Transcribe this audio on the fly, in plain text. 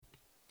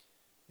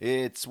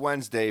It's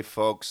Wednesday,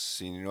 folks,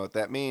 and you know what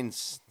that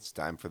means. It's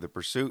time for The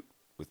Pursuit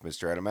with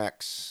Mr. Adam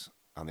X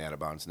on the Out of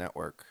Bounds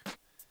Network.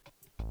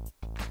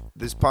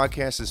 This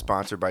podcast is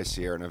sponsored by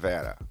Sierra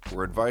Nevada.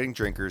 We're inviting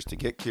drinkers to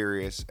get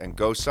curious and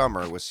go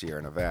summer with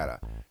Sierra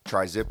Nevada.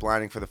 Try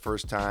ziplining for the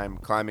first time,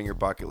 climbing your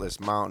bucket list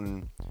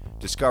mountain,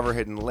 discover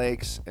hidden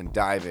lakes, and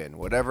dive in.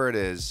 Whatever it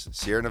is,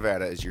 Sierra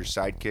Nevada is your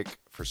sidekick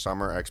for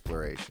summer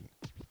exploration.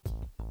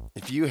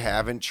 If you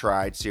haven't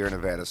tried Sierra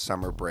Nevada's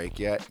summer break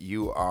yet,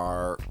 you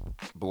are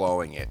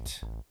blowing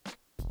it,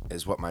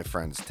 is what my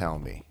friends tell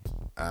me.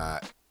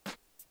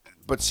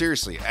 But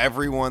seriously,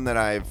 everyone that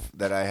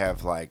I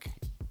have like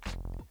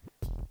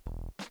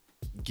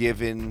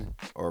given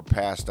or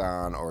passed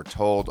on or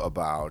told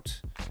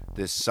about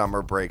this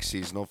summer break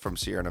seasonal from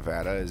Sierra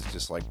Nevada is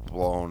just like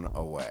blown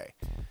away.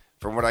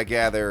 From what I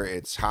gather,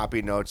 it's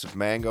hoppy notes of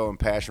mango and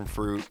passion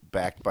fruit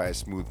backed by a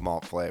smooth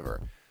malt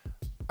flavor.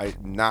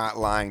 I'm not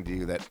lying to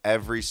you that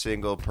every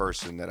single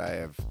person that I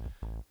have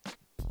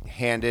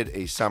handed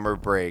a summer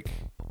break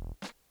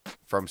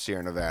from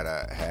Sierra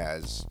Nevada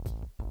has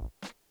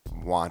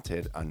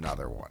wanted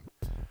another one.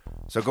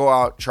 So go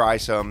out, try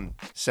some,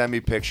 send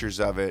me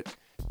pictures of it,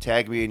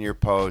 tag me in your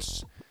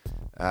posts.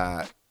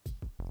 I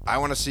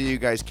want to see you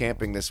guys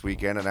camping this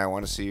weekend, and I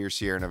want to see your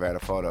Sierra Nevada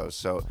photos.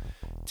 So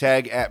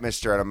tag at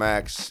Mr. Adam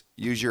X,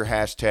 use your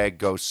hashtag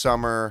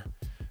GoSummer,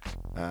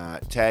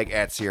 tag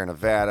at Sierra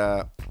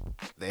Nevada.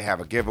 They have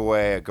a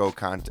giveaway, a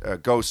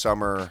Go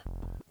Summer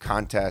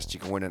contest. You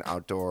can win an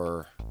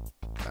outdoor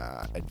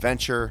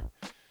adventure.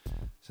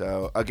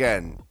 So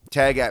again,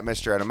 tag at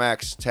Mr. Adam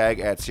X, tag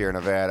at Sierra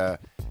Nevada,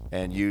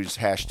 and use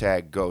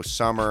hashtag Go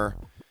Summer.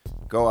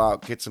 Go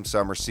out, get some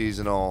summer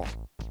seasonal.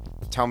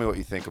 Tell me what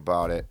you think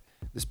about it.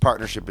 This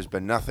partnership has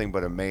been nothing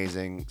but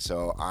amazing,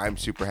 so I'm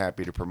super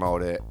happy to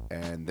promote it,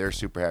 and they're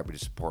super happy to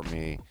support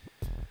me.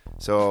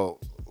 So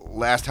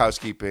last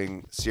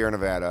housekeeping, Sierra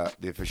Nevada,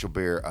 the official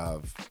beer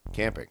of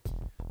camping.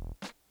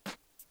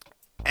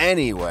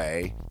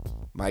 Anyway,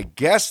 my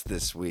guest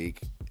this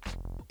week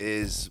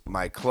is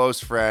my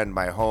close friend,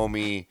 my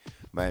homie,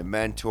 my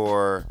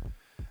mentor,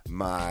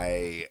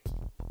 my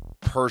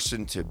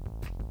person to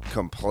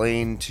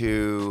complain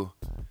to.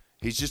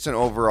 He's just an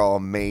overall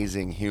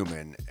amazing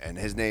human, and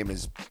his name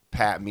is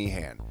Pat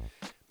Meehan.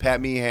 Pat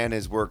Meehan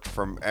has worked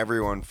from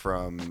everyone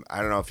from,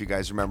 I don't know if you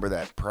guys remember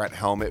that Pret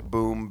helmet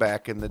boom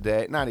back in the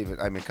day.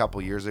 A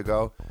couple years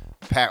ago.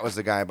 Pat was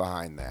the guy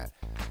behind that.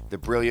 The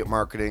brilliant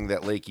marketing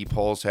that Lakey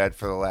Poles had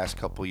for the last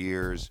couple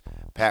years,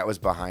 Pat was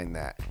behind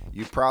that.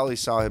 You probably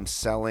saw him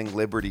selling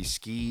Liberty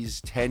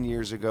skis 10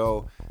 years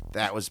ago.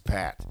 That was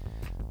Pat.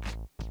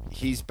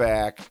 He's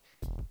back.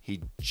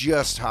 He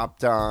just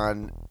hopped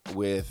on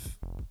with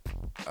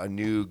a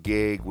new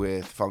gig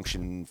with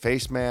Function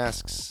Face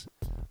Masks.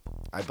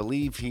 I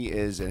believe he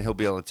is, and he'll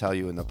be able to tell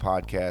you in the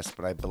podcast,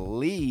 but I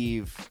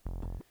believe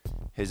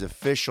his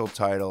official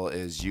title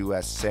is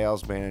U.S.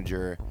 Sales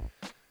Manager.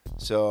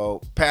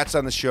 So Pat's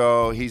on the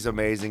show. He's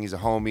amazing. He's a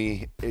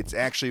homie. It's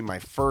actually my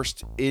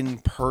first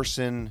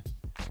in-person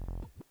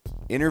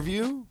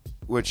interview,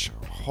 which,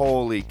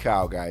 holy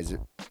cow, guys,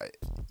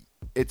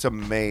 it's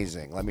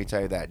amazing. Let me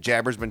tell you that.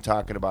 Jabber's been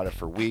talking about it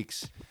for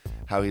weeks,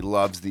 how he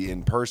loves the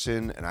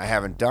in-person, and I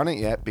haven't done it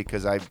yet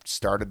because I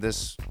started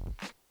this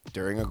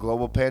during a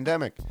global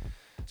pandemic.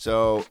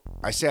 So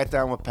I sat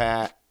down with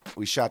Pat.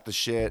 We shot the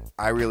shit.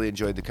 I really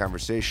enjoyed the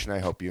conversation. I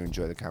hope you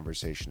enjoy the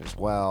conversation as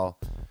well.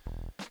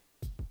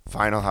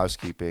 Final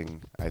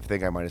housekeeping. I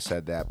think I might have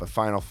said that, but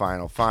final.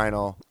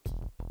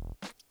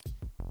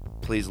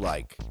 Please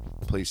like.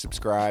 Please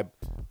subscribe.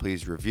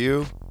 Please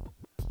review.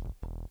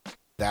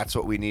 That's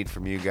what we need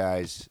from you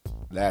guys.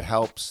 That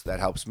helps.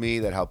 That helps me.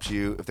 That helps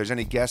you. If there's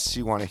any guests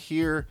you want to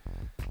hear,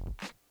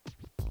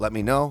 let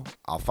me know.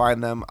 I'll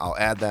find them. I'll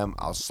add them.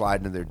 I'll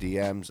slide into their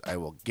DMs. I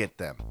will get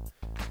them.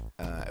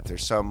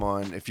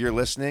 If you're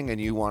listening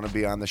and you want to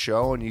be on the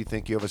show and you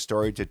think you have a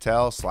story to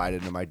tell, slide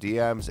into my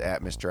DMs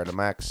at Mr. Adam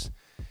X.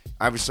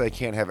 Obviously, I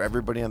can't have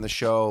everybody on the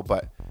show,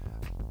 but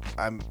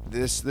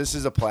this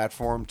is a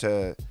platform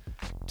to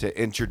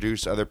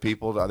introduce other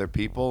people to other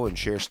people and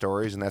share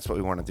stories, and that's what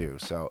we want to do.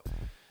 So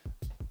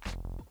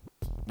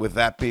with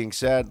that being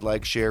said,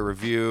 like, share,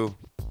 review,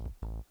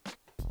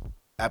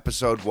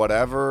 episode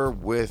whatever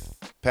with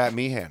Pat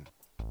Meehan.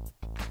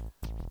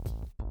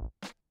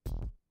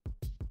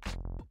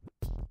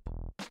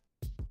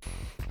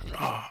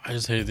 Oh, I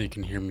just hate that you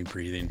can hear me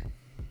breathing.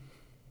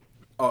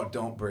 Oh,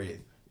 don't breathe.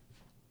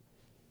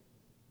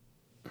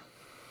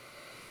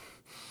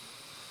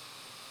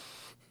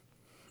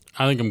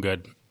 I think I'm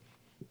good.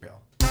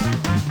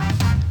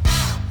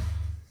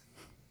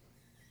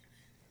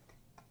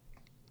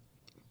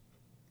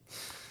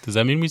 Does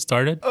that mean we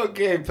started?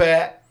 Okay,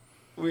 Pat.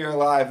 We are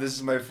live. This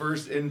is my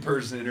first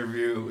in-person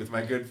interview with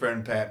my good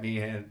friend Pat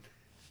Meehan.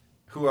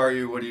 Who are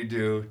you? What do you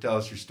do? Tell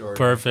us your story.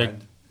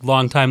 Perfect.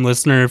 Long-time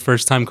listener,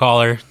 first-time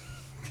caller.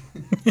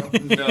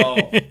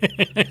 No.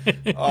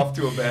 Off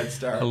to a bad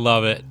start. I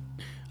love it.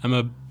 I'm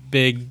a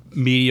big,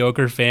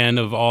 mediocre fan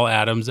of all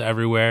Adams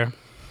everywhere.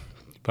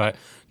 But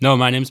no,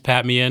 my name's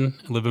Pat Meehan.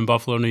 I live in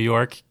Buffalo, New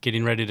York,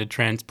 getting ready to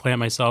transplant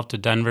myself to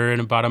Denver in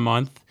about a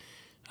month.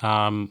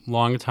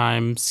 Long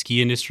time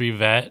ski industry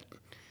vet.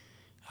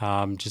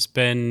 Just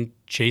been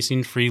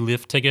chasing free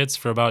lift tickets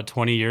for about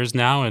 20 years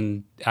now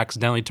and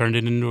accidentally turned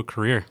it into a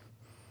career.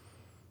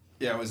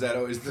 Yeah, was that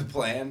always the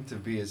plan, to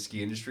be a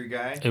ski industry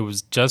guy? It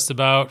was just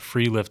about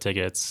free lift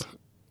tickets.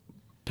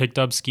 Picked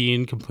up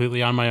skiing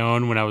completely on my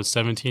own when I was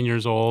 17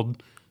 years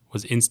old,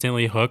 was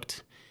instantly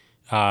hooked.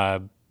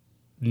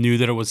 Knew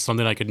that it was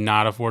something I could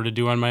not afford to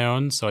do on my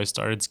own, so I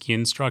started ski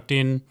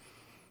instructing.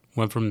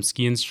 Went from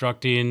ski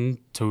instructing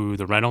to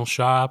the rental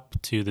shop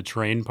to the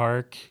terrain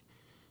park.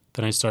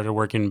 Then I started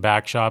working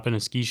back shop in a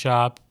ski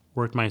shop,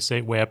 worked my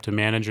way up to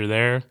manager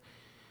there.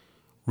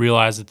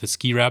 Realized that the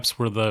ski reps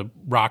were the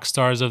rock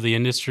stars of the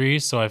industry,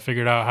 so I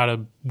figured out how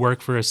to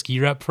work for a ski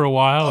rep for a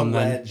while.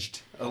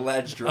 Alleged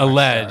rock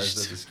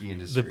stars of the ski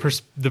industry.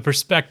 The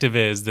perspective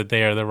is that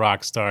they are the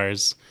rock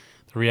stars.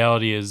 The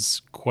reality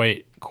is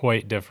quite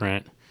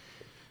different.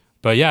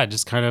 But yeah,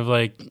 just kind of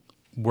like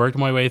worked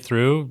my way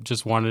through,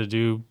 just wanted to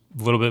do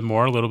a little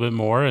bit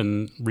more,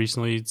 and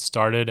recently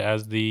started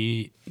as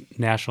the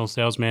national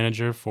sales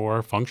manager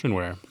for Function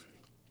Wear.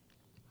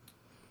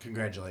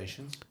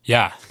 Congratulations.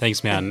 Yeah,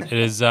 thanks, man. It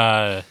is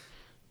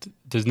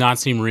does not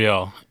seem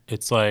real.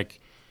 It's like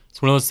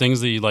it's one of those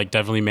things that you like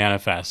definitely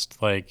manifest.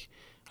 Like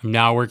I'm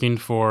now working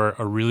for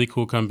a really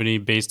cool company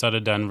based out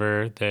of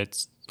Denver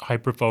that's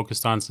hyper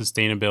focused on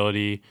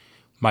sustainability.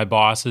 My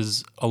boss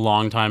is a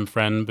longtime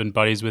friend, been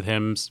buddies with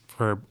him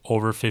for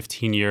over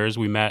 15 years.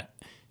 We met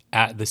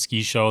at the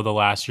ski show the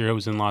last year. It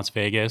was in Las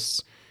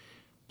Vegas.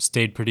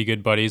 Stayed pretty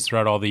good buddies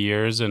throughout all the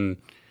years, and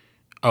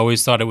I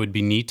always thought it would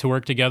be neat to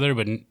work together,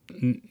 but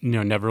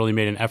never really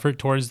made an effort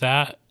towards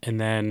that. And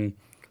then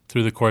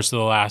through the course of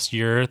the last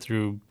year,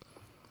 through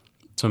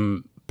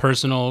some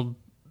personal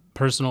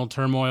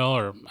turmoil,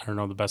 or I don't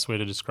know the best way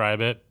to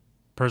describe it,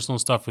 personal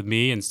stuff with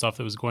me and stuff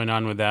that was going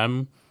on with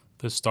them,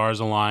 the stars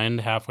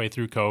aligned halfway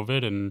through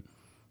COVID, and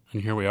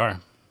here we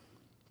are.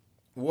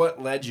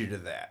 What led you to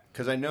that?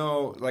 Because I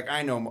know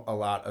a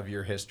lot of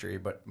your history,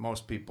 but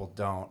most people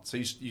don't. So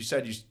you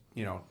said you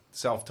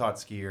self-taught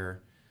skier,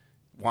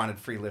 wanted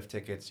free lift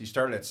tickets. You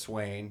started at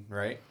Swain,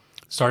 right?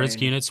 Started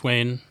skiing at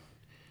Swain.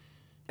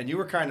 And you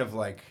were kind of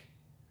like,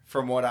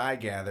 from what I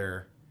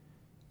gather,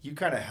 you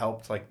kind of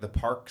helped like the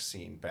park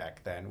scene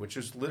back then, which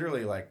was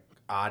literally like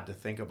odd to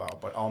think about,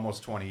 but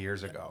almost 20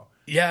 years ago.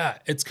 Yeah,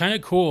 it's kind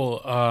of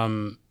cool.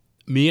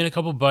 Me and a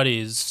couple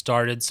buddies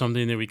started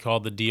something that we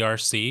called the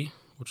DRC,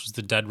 which was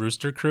the Dead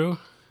Rooster Crew.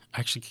 I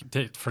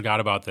actually forgot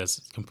about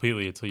this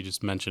completely until you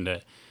just mentioned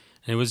it.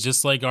 And it was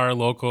just like our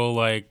local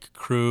like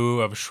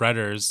crew of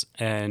shredders,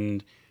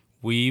 and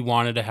we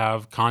wanted to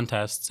have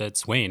contests at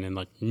Swain, and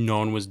like no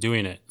one was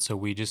doing it. So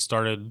we just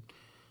started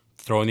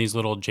throwing these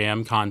little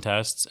jam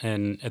contests,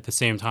 and at the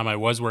same time I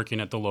was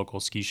working at the local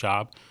ski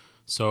shop.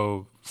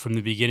 So from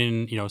the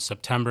beginning,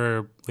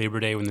 September, Labor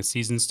Day, when the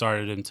season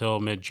started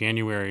until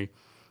mid-January,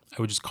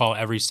 I would just call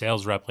every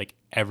sales rep like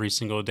every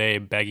single day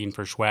begging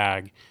for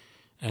swag.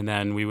 And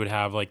then we would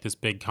have like this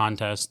big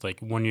contest. Like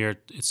one year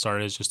it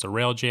started as just a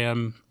rail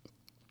jam,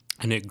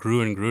 and it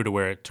grew and grew to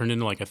where it turned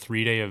into like a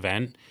 3-day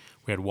event.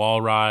 We had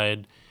wall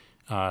ride,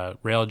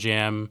 rail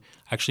jam.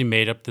 I actually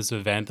made up this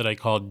event that I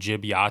called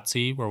Jib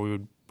Yahtzee, where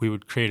we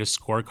would create a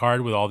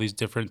scorecard with all these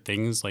different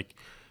things, like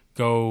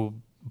go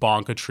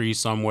bonk a tree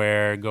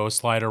somewhere, go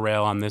slide a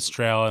rail on this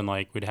trail, and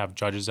like we'd have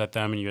judges at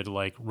them, and you had to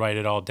like write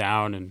it all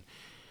down. And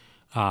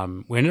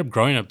we ended up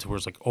growing up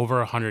towards like over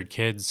 100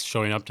 kids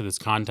showing up to this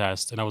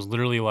contest, and I was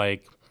literally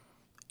like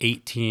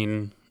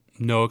 18,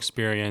 no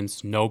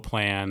experience, no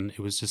plan. It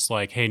was just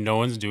like, hey, no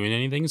one's doing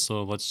anything,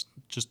 so let's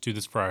just do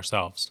this for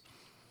ourselves.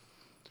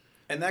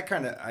 And that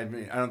kind of, I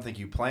mean, I don't think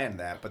you planned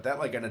that, but that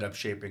like ended up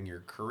shaping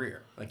your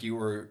career. Like you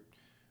went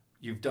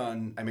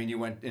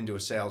into a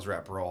sales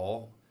rep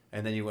role,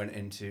 and then you went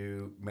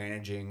into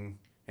managing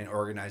and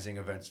organizing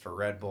events for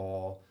Red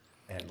Bull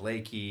and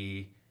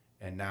Lakey,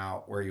 and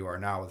now where you are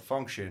now with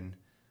Function.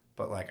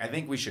 But like, I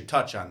think we should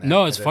touch on that.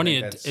 No, it's funny.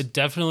 It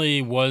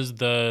definitely was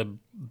the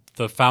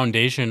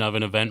foundation of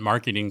an event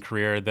marketing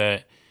career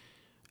that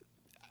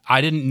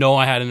I didn't know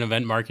I had an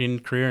event marketing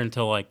career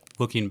until like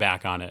looking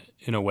back on it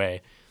in a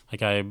way.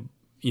 Like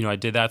I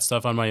did that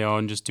stuff on my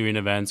own, just doing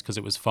events because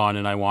it was fun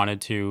and I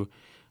wanted to.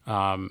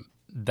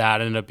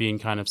 That ended up being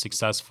kind of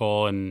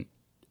successful and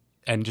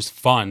just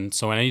fun.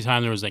 So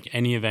anytime there was like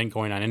any event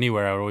going on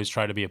anywhere, I would always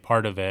try to be a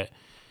part of it.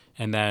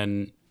 And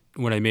then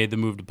when I made the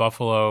move to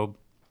Buffalo,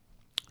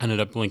 I ended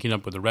up linking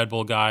up with the Red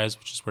Bull guys,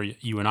 which is where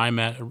you and I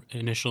met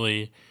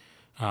initially.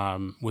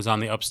 Was on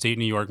the upstate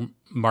New York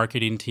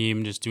marketing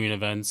team, just doing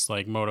events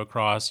like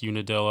motocross,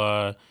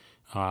 Unadilla,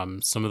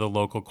 some of the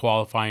local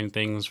qualifying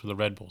things for the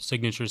Red Bull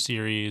Signature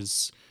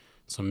Series,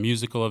 some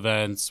musical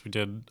events. We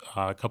did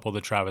a couple of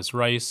the Travis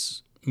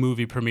Rice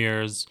movie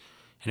premieres,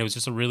 and it was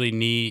just a really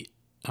neat.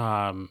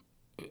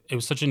 It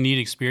was such a neat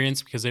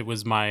experience because it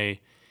was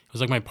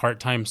like my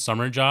part-time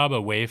summer job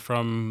away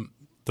from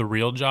the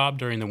real job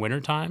during the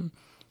wintertime.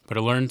 But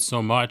I learned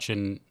so much,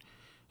 and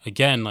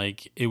again,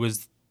 like it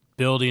was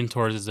building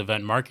towards this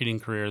event marketing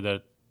career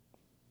that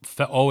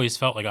always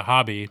felt like a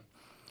hobby,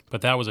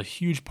 but that was a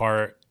huge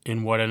part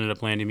in what ended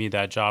up landing me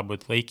that job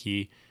with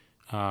Lakey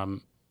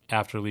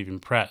after leaving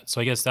Pret. So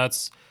I guess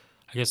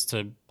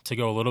to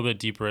go a little bit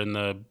deeper in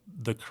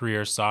the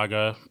career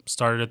saga,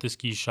 started at the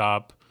ski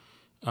shop,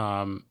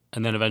 and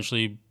then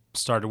eventually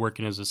started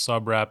working as a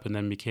sub rep, and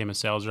then became a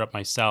sales rep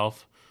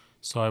myself.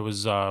 So I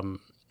was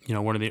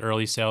one of the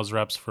early sales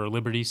reps for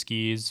Liberty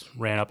Skis,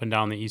 ran up and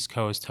down the East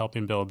Coast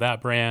helping build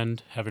that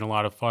brand, having a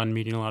lot of fun,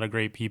 meeting a lot of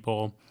great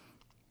people.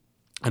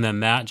 And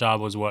then that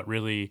job was what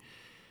really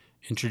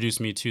introduced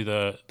me to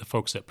the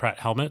folks at Pret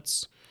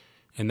Helmets.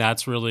 And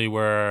that's really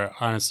where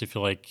I honestly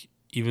feel like,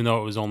 even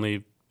though it was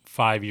only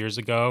 5 years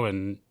ago,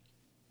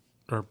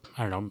 or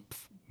I don't know,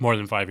 more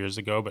than 5 years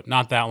ago, but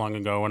not that long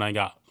ago when I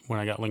got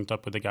linked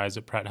up with the guys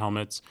at Pret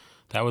Helmets,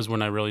 that was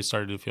when I really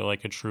started to feel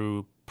like a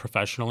true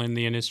professional in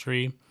the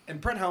industry.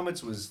 And Pret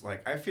Helmets was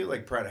like, I feel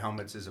like Pret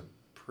Helmets is a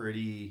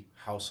pretty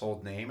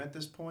household name at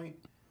this point.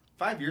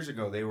 5 years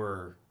ago, they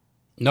were...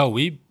 No,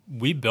 we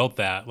built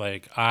that.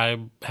 Like, I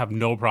have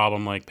no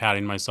problem like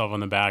patting myself on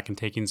the back and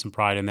taking some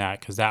pride in that,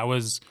 because that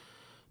was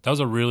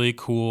a really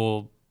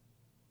cool,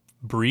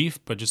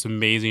 brief but just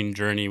amazing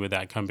journey with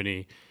that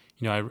company.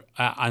 You know,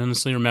 I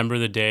honestly remember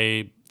the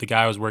day the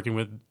guy I was working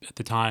with at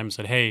the time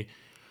said, "Hey,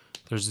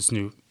 there's this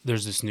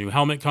new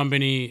helmet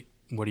company.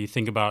 What do you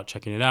think about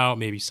checking it out?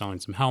 Maybe selling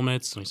some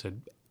helmets?" And I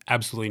said,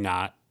 "Absolutely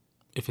not.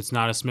 If it's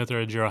not a Smith or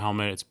a Giro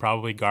helmet, it's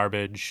probably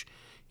garbage."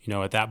 You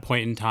know, at that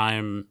point in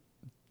time,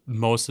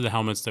 most of the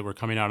helmets that were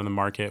coming out on the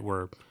market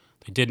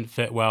they didn't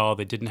fit well,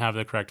 they didn't have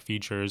the correct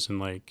features, and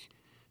like,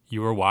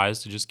 you were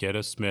wise to just get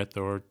a Smith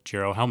or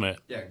Giro helmet.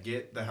 Yeah,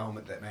 get the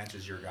helmet that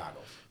matches your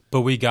goggles.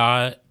 But we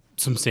got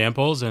some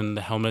samples, and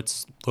the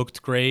helmets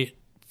looked great,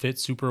 fit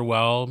super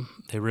well.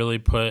 They really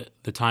put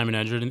the time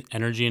and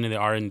energy into the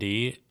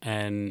R&D,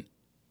 and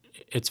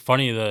it's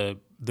funny,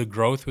 the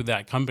growth with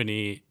that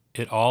company,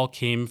 it all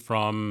came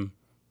from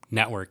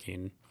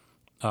networking.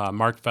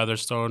 Mark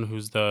Featherstone,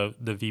 who's the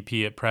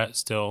VP at Pret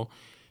still,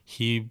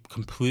 he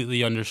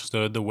completely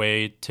understood the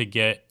way to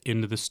get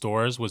into the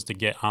stores was to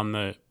get on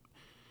the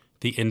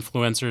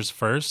influencers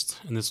first.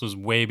 And this was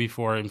way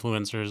before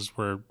influencers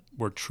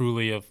were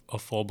truly a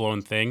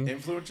full-blown thing.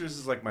 Influencers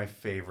is like my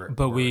favorite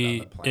But word on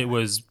the planet. It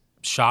was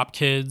shop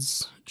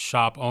kids,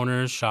 shop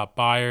owners, shop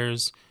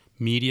buyers,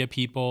 media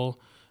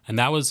people. And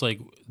that was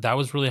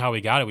really how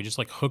we got it. We just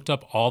like hooked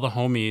up all the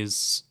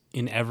homies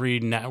in every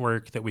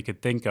network that we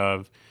could think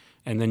of.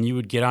 And then you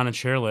would get on a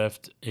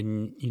chairlift,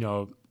 and, you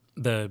know,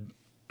 the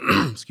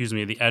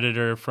the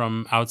editor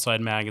from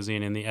Outside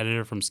Magazine and the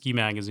editor from Ski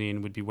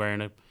Magazine would be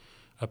wearing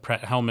a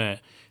Pret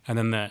helmet. And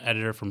then the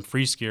editor from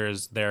Free Skier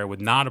is there with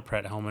not a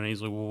Pret helmet. And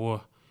he's like,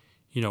 "Well,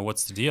 you know,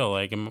 what's the deal?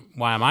 Like,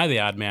 why am I the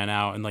odd man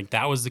out?" And like,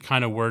 that was the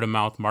kind of word of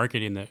mouth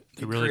marketing that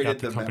really got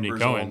the company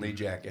going. Only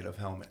jacket of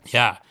helmets.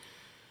 Yeah.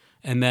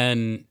 And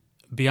then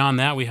beyond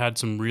that, we had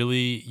some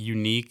really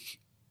unique,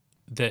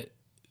 that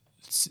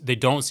they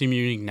don't seem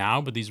unique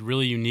now, but these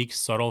really unique,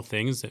 subtle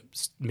things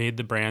that made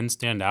the brand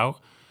stand out.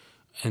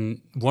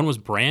 And one was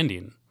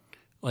branding.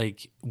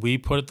 Like, we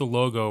put the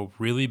logo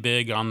really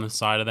big on the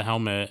side of the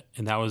helmet,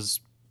 and that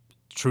was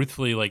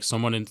truthfully like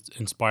someone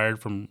inspired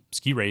from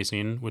ski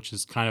racing, which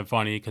is kind of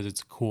funny because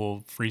it's a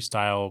cool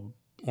freestyle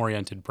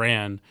oriented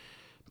brand.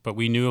 But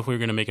we knew if we were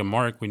going to make a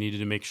mark, we needed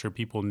to make sure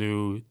people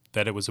knew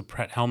that it was a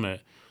Pret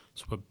helmet.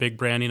 So put big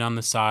branding on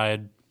the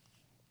side.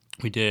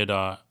 We did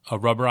a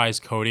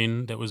rubberized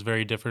coating that was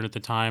very different at the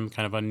time,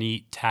 kind of a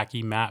neat,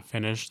 tacky matte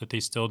finish that they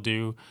still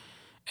do.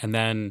 And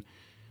then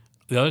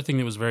the other thing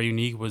that was very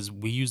unique was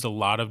we used a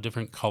lot of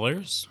different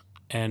colors.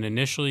 And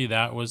initially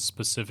that was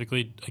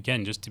specifically,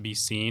 again, just to be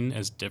seen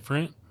as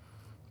different.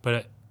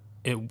 But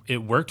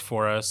it worked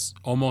for us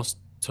almost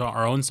to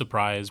our own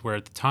surprise, where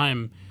at the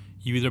time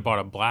you either bought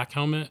a black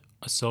helmet,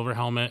 a silver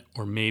helmet,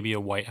 or maybe a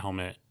white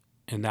helmet.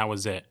 And that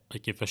was it.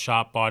 Like, if a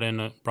shop brought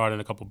in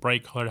a couple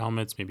bright colored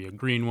helmets, maybe a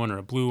green one or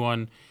a blue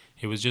one,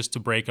 it was just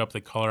to break up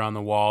the color on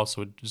the wall,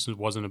 so it just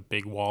wasn't a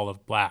big wall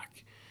of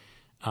black.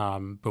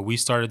 But we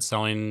started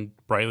selling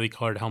brightly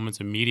colored helmets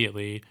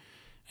immediately.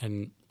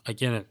 And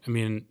again, I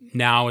mean,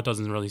 now it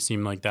doesn't really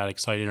seem like that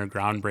exciting or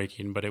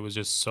groundbreaking, but it was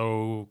just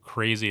so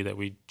crazy that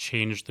we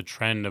changed the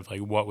trend of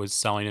like what was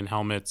selling in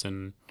helmets,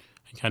 and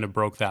kind of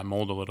broke that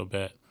mold a little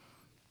bit.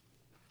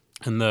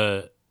 And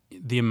the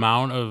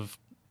amount of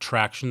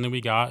traction that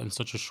we got in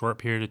such a short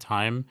period of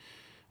time,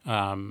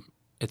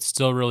 it's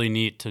still really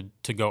neat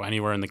to go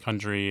anywhere in the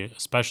country,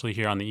 especially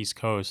here on the East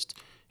Coast.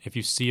 If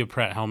you see a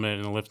Pret helmet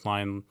in a lift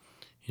line,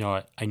 you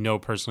know, I know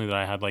personally that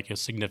I had like a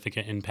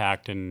significant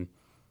impact in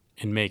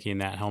making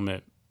that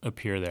helmet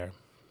appear there.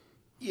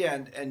 Yeah,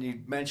 and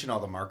you mentioned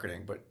all the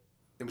marketing, but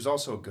it was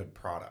also a good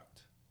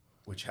product,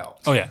 which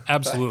helped. Oh yeah,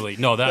 absolutely.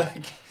 No, that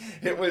like,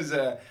 it was.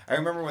 I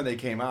remember when they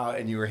came out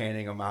and you were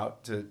handing them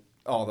out to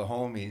all the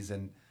homies,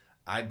 and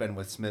I'd been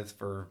with Smith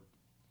for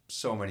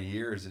so many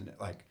years, and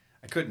like,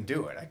 I couldn't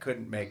do it. I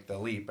couldn't make the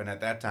leap. And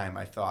at that time,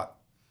 I thought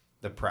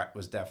the Pret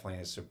was definitely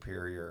a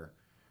superior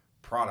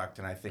product,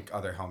 and I think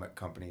other helmet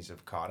companies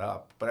have caught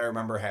up. But I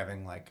remember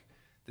having like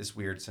this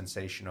weird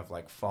sensation of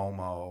like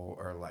FOMO,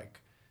 or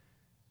like,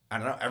 I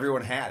don't know,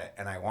 everyone had it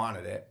and I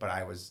wanted it, but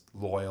I was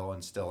loyal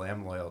and still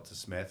am loyal to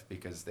Smith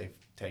because they've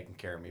taken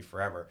care of me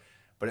forever.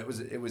 But it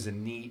was a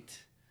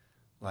neat,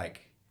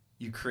 like,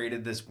 you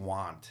created this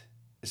want,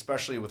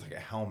 especially with like a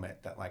helmet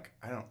that, like,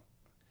 I don't,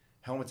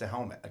 helmet's a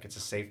helmet, like it's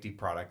a safety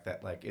product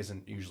that like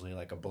isn't usually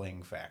like a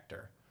bling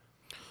factor.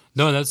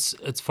 No,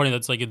 it's funny.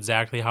 That's like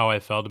exactly how I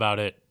felt about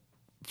it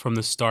from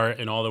the start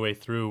and all the way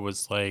through.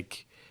 Was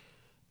like,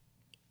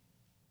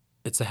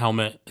 it's a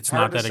helmet. It's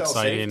not that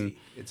exciting. Safety.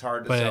 It's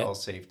hard to but sell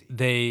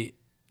safety.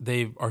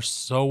 They are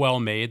so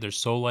well made. They're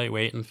so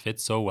lightweight and fit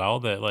so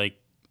well that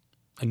like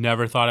I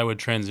never thought I would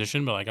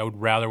transition, but like I would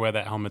rather wear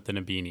that helmet than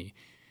a beanie.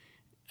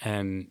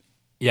 And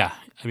yeah,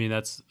 I mean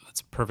that's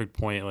a perfect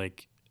point.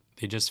 Like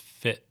they just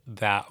fit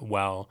that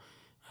well.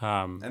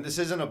 And this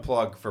isn't a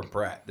plug for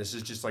Brett. This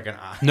is just like an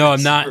honest No,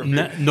 I'm not.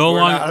 review. No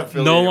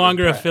We're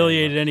longer Brett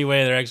affiliated anymore.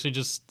 anyway. They're actually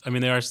just. I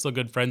mean, they are still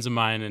good friends of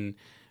mine. And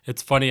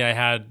it's funny.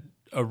 I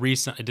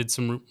did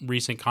some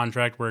recent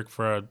contract work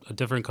for a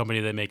different company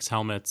that makes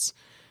helmets,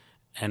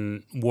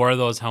 and wore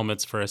those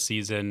helmets for a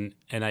season.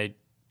 And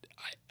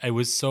I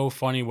was so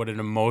funny what an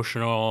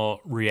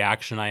emotional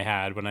reaction I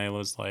had when I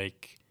was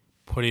like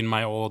putting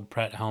my old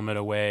Pret helmet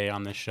away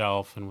on the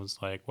shelf and was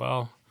like,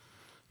 well.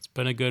 It's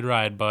been a good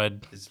ride,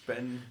 bud. It's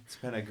been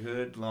a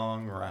good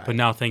long ride. But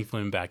now,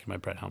 thankfully, I'm back in my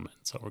Pret helmet,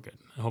 so we're good.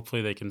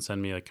 Hopefully, they can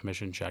send me a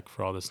commission check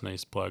for all this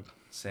nice plug.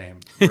 Same.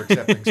 We're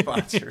accepting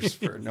sponsors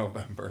for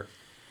November.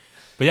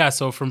 But yeah,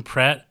 so from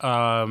Pret,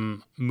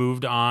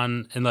 moved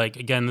on, and like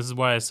again, this is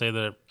why I say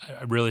that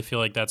I really feel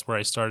like that's where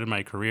I started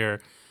my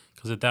career,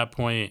 because at that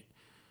point,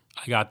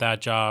 I got that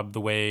job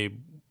the way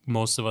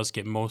most of us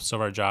get most of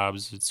our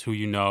jobs. It's who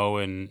you know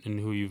and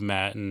who you've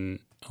met and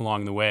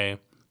along the way.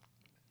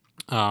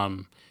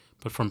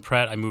 But from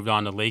Pret, I moved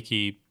on to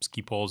Lakey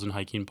ski poles and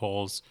hiking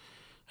poles.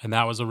 And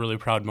that was a really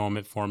proud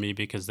moment for me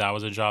because that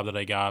was a job that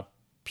I got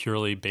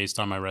purely based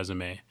on my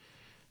resume.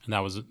 And that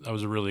was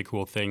a really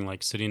cool thing,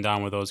 like sitting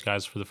down with those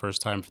guys for the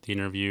first time for the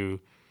interview,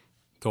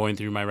 going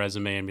through my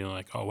resume and being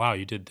like, oh, wow,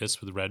 you did this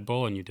with Red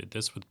Bull and you did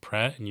this with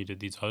Pret and you did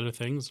these other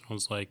things. I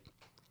was like,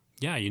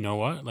 yeah, you know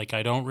what? Like,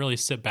 I don't really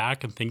sit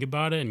back and think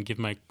about it and give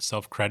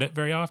myself credit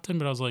very often.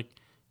 But I was like,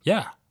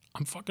 yeah,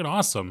 I'm fucking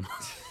awesome.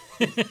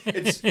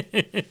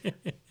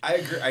 I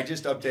agree. I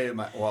just updated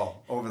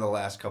over the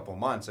last couple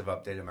months, I've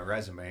updated my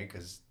resume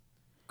because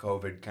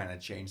COVID kind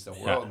of changed the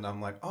world. Yeah. And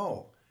I'm like,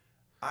 oh,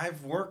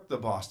 I've worked the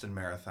Boston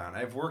Marathon.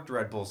 I've worked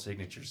Red Bull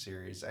Signature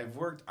Series. I've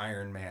worked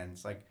Ironman.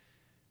 It's like,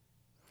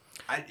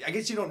 I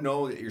guess you don't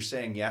know that you're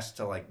saying yes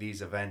to like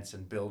these events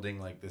and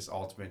building like this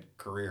ultimate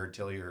career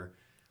till you're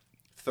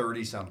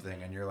 30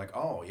 something. And you're like,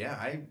 oh yeah,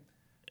 I'm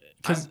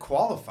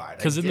qualified.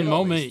 Because in the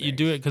moment you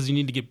do it because you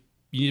need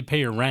to pay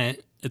your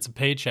rent. It's a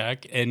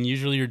paycheck, and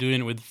usually you're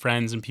doing it with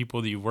friends and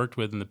people that you've worked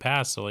with in the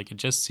past. So like it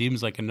just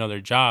seems like another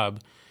job,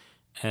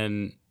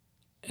 and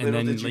little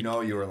then did you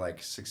know you were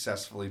like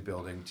successfully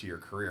building to your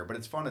career. But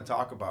it's fun to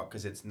talk about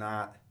because it's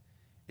not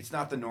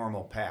the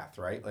normal path,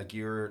 right? Like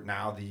you're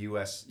now the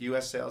U.S.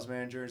 sales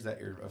manager. Is that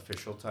your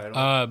official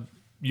title?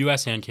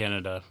 U.S. and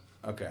Canada.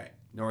 Okay,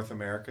 North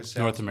America sales.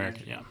 North America,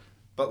 manager? yeah.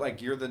 But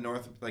like you're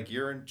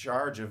you're in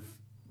charge of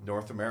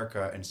North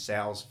America and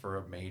sales for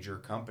a major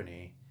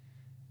company.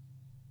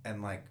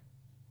 And like,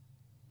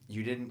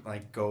 you didn't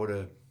like go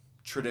to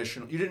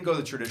traditional. You didn't go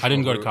the traditional. I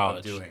didn't go to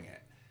college doing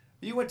it.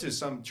 You went to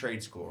some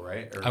trade school,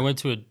 right? I went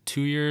to a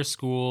 2-year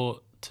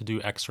school to do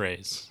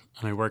X-rays,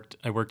 and I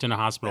worked in a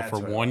hospital for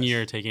 1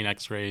 year taking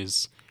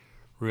X-rays.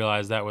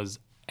 Realized that was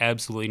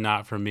absolutely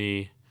not for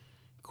me.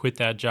 Quit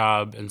that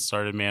job and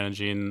started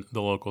managing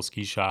the local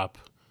ski shop,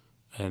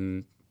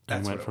 and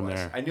went from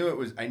there. I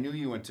knew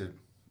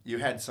you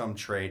had some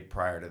trade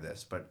prior to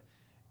this, but.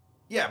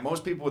 Yeah,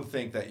 most people would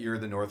think that you're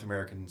the North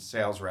American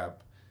sales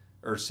rep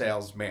or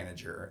sales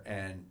manager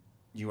and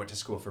you went to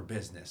school for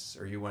business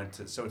or you went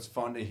to... So it's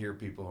fun to hear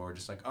people who are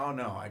just like, oh,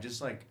 no, I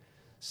just like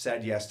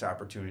said yes to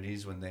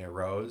opportunities when they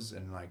arose.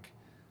 And like,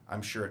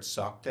 I'm sure it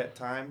sucked at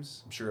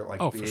times. I'm sure like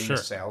being a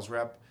sales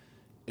rep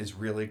is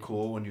really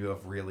cool when you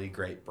have really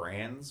great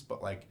brands.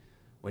 But like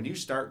when you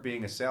start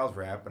being a sales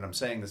rep, and I'm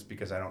saying this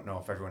because I don't know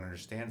if everyone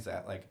understands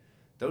that, like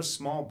those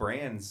small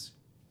brands...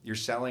 You're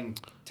selling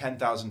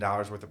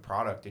 $10,000 worth of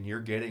product and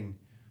you're getting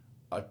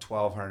a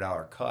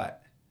 $1,200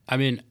 cut. I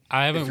mean,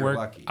 I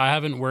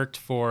haven't worked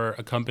for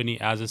a company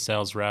as a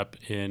sales rep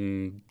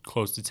in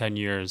close to 10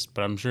 years,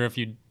 but I'm sure if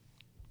you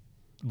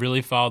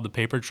really followed the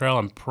paper trail,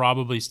 I'm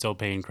probably still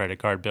paying credit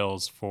card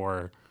bills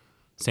for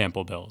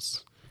sample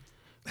bills.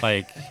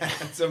 Like,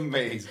 it's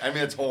amazing. I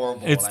mean, it's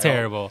horrible. It's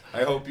terrible.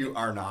 I hope you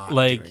are not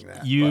like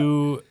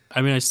doing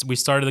that. We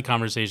started the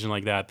conversation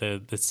like that.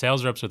 The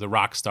sales reps are the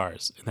rock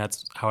stars, and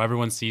that's how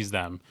everyone sees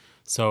them.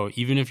 So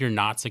even if you're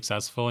not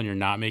successful and you're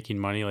not making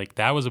money, like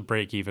that was a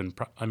break even.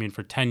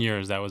 For 10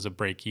 years, that was a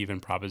break even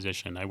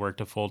proposition. I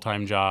worked a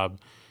full-time job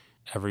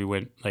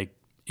on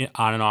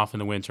and off in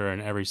the winter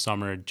and every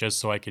summer just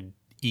so I could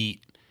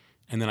eat,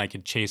 and then I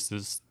could chase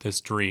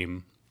this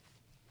dream.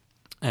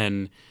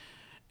 And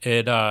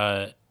it,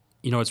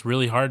 it's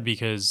really hard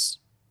because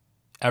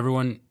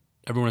everyone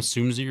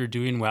assumes that you're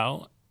doing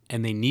well,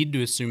 and they need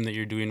to assume that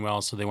you're doing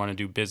well, so they want to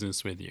do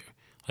business with you.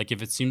 Like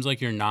if it seems like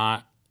you're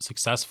not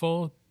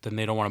successful, then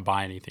they don't want to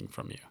buy anything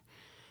from you.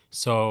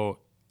 So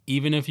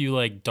even if you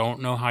like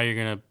don't know how you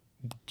don't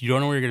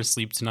know where you're gonna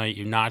sleep tonight,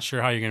 you're not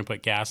sure how you're gonna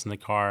put gas in the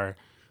car.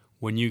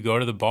 When you go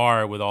to the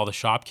bar with all the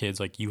shop kids,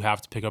 like you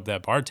have to pick up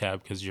that bar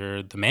tab because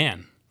you're the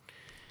man.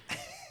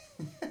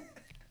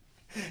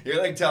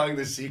 You're like telling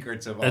the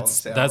secrets of all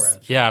sales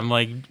reps. Yeah. I'm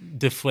like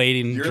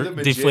deflating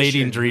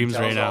dreams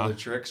right now. All the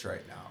tricks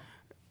right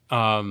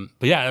now.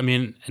 But yeah, I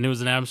mean, and it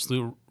was an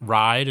absolute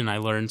ride, and I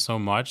learned so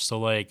much. So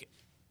like,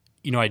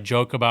 I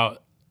joke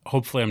about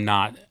hopefully I'm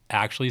not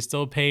actually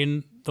still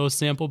paying those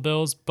sample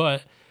bills,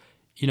 but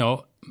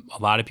a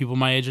lot of people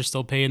my age are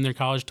still paying their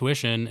college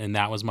tuition, and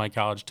that was my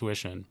college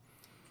tuition.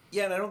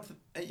 Yeah, and I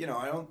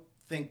don't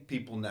think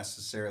people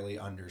necessarily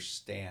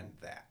understand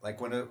that. Like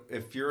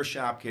if you're a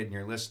shop kid and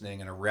you're listening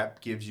and a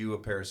rep gives you a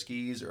pair of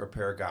skis or a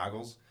pair of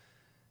goggles,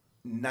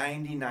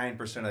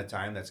 99% of the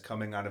time that's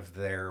coming out of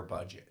their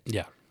budget.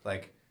 Yeah.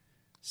 Like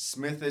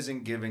Smith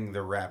isn't giving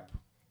the rep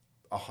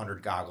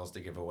 100 goggles to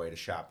give away to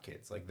shop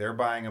kids. Like they're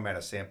buying them at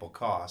a sample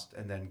cost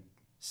and then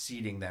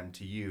seeding them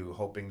to you,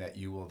 hoping that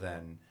you will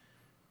then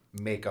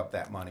make up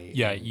that money.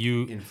 Yeah,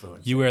 you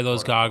wear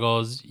those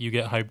goggles, you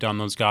get hyped on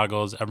those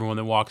goggles. Everyone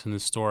that walks in the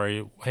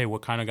store, hey,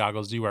 what kind of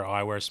goggles do you wear? Oh,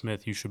 I wear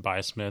Smith. You should buy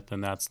a Smith,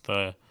 and that's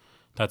the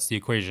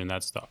equation.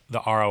 That's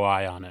the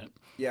ROI on it.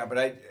 Yeah, but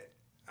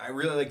I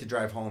really like to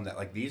drive home that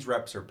like these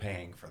reps are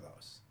paying for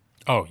those.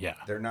 Oh yeah,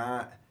 they're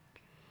not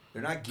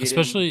getting.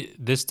 Especially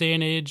this day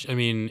and age. I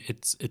mean,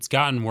 it's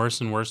gotten worse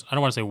and worse. I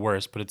don't want to say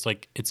worse, but it's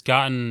like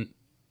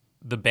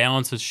the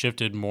balance has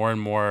shifted more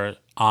and more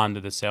onto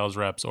the sales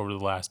reps over the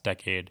last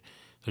decade.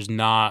 There's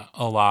not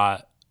a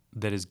lot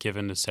that is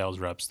given to sales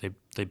reps.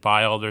 They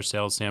buy all their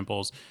sales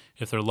samples.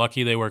 If they're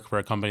lucky, they work for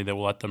a company that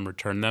will let them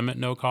return them at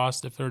no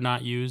cost if they're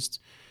not used.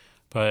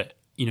 But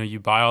you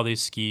buy all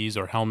these skis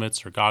or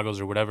helmets or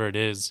goggles or whatever it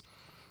is,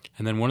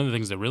 and then one of the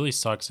things that really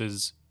sucks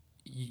is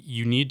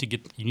you need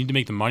to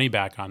make the money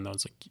back on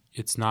those. Like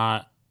it's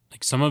not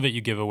like some of it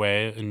you give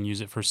away and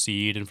use it for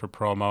seed and for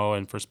promo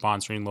and for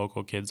sponsoring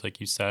local kids, like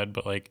you said,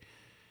 but like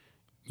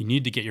you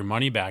need to get your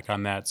money back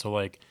on that. So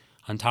like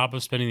on top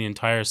of spending the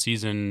entire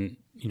season,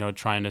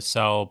 trying to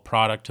sell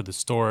product to the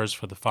stores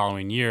for the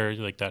following year,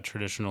 like that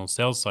traditional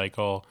sales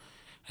cycle,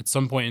 at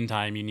some point in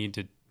time, you need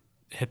to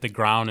hit the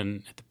ground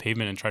and hit the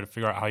pavement and try to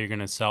figure out how you're going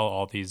to sell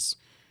all these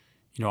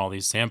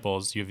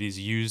samples. You have these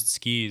used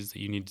skis that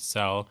you need to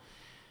sell.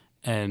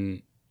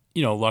 And,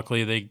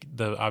 luckily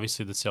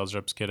obviously the sales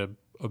reps get a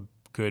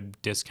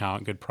good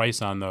discount, good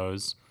price on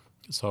those.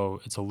 So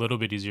it's a little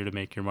bit easier to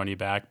make your money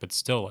back, but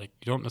still like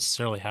you don't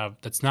necessarily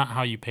that's not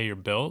how you pay your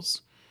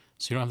bills.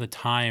 So you don't have the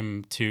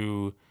time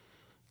to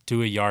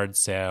do a yard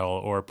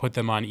sale or put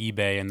them on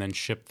eBay and then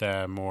ship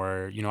them.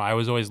 Or, I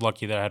was always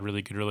lucky that I had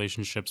really good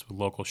relationships with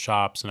local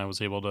shops and I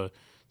was able to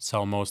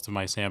sell most of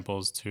my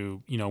samples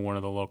to, one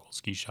of the local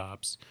ski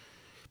shops.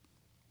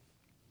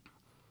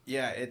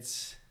 Yeah,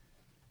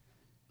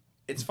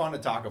 it's fun to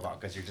talk about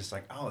because you're just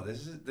like, oh,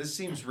 this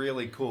seems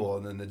really cool,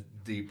 and then the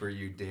deeper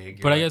you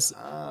dig. But I guess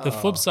the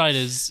flip side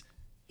is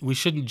we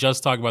shouldn't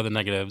just talk about the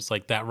negatives.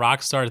 Like that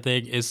rock star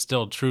thing is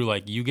still true.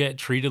 Like you get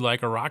treated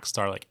like a rock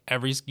star. Like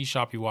every ski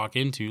shop you walk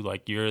into,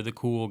 like you're the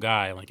cool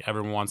guy. Like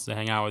everyone wants to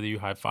hang out with you,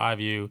 high five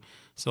you.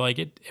 So like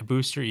it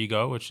boosts your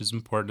ego, which is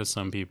important to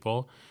some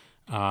people.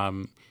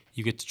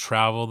 You get to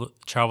travel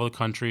the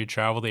country,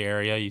 travel the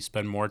area. You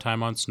spend more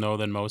time on snow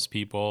than most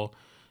people.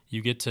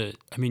 You get to,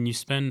 you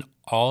spend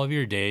all of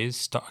your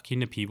days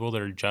talking to people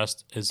that are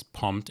just as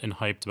pumped and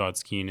hyped about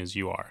skiing as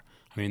you are.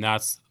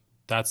 That's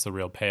the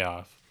real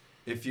payoff.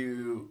 If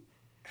you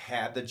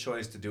had the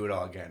choice to do it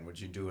all again, would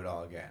you do it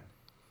all again?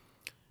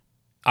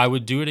 I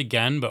would do it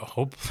again, but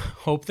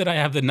hope that I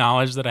have the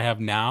knowledge that I have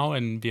now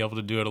and be able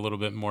to do it a little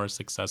bit more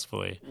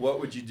successfully. What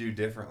would you do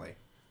differently?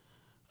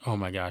 Oh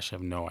my gosh, I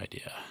have no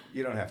idea.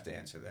 You don't have to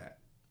answer that.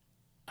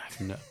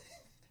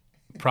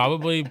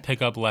 Probably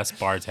pick up less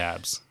bar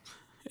tabs.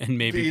 And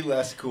maybe be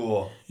less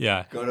cool.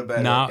 Yeah. Go to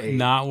bed at 8.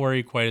 Not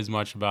worry quite as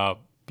much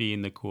about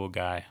being the cool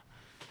guy.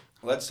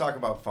 Let's talk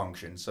about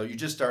function. So you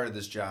just started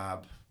this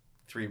job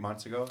 6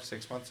 months ago?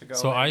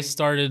 So maybe? I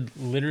started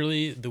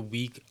literally the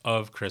week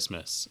of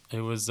Christmas.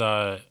 It was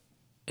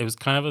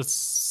kind of a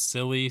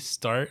silly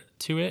start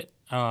to it.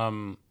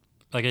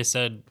 Like I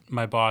said,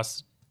 my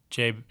boss,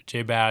 Jay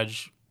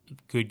Badge,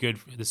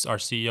 this is our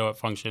CEO at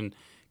Function,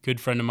 good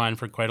friend of mine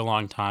for quite a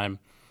long time.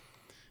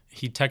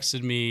 He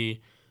texted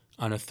me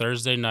on a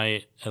Thursday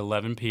night at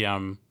 11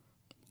 p.m.,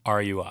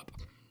 are you up?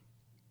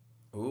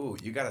 Ooh,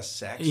 you got a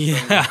sex from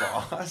your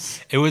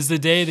boss? It was the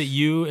day that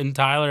you and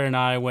Tyler and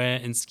I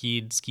went and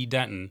ski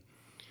Denton.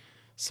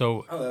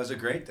 So that was a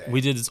great day. We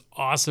did this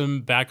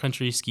awesome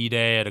backcountry ski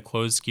day at a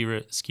closed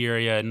ski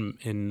area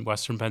in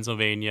western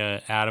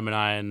Pennsylvania. Adam and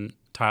I and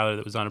Tyler,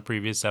 that was on a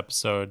previous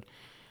episode,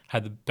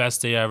 had the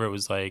best day ever. It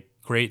was like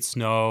great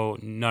snow.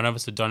 None of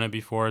us had done it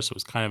before, so it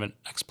was kind of an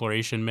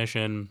exploration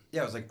mission.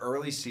 Yeah, it was like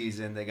early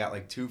season. They got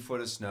like 2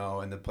 foot of snow,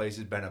 and the place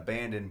had been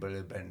abandoned, but it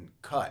had been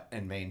cut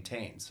and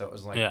maintained. So it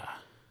was like, Yeah.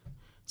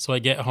 So I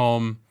get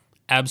home,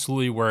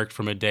 absolutely worked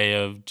from a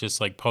day of just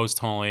like post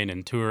holing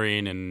and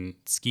touring and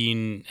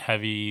skiing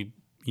heavy,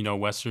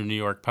 Western New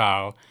York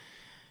POW.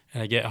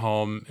 And I get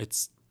home,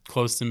 it's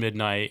close to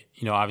midnight,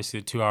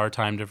 obviously a 2-hour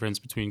time difference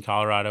between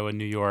Colorado and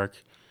New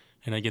York.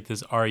 And I get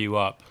this, "Are you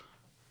up?"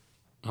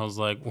 I was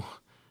like,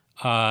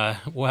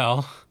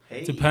 well,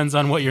 hey, depends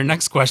on what your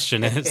next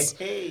question is.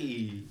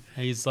 hey.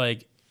 And he's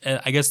like,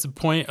 I guess the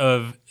point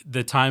of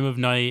the time of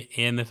night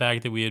and the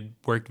fact that we had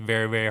worked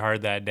very, very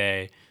hard that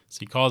day. So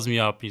he calls me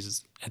up. He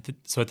says, at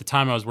the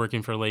time I was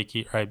working for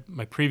Lakey,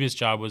 my previous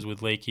job was with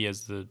Lakey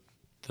as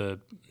the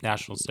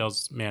national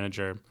sales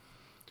manager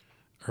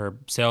or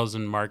sales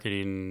and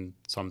marketing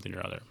something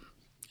or other.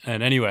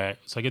 And anyway,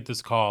 so I get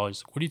this call.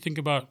 He's like, what do you think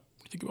about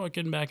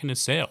getting back into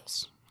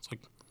sales? It's like,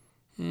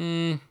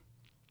 I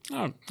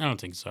don't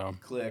think so.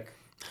 Click.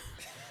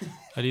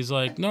 And he's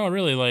like, no,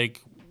 really,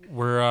 like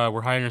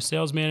we're hiring a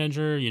sales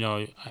manager.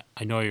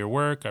 I know your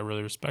work. I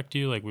really respect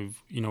you. Like we've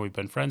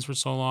been friends for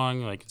so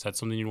long. Like, is that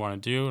something you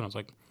want to do? And I was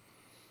like,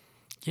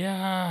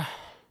 yeah,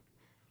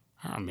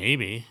 I don't know,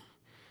 maybe.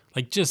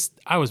 Like,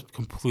 I was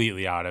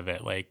completely out of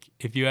it. Like,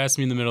 if you asked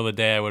me in the middle of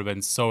the day, I would have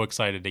been so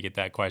excited to get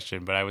that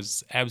question. But I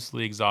was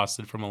absolutely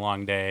exhausted from a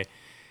long day.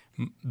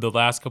 The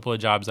last couple of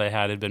jobs I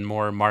had been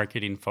more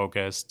marketing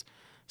focused.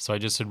 So I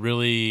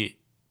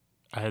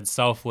had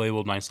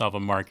self-labeled myself a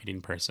marketing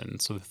person.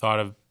 So the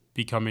thought of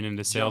becoming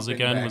into sales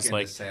Jumping again back was into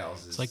like,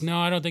 sales it's like, no,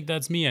 I don't think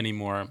that's me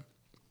anymore.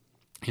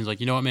 He's like,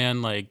 you know what,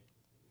 man, like,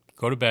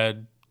 go to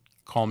bed,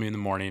 call me in the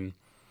morning.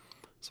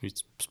 So we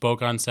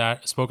spoke on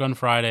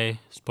Friday,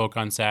 spoke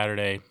on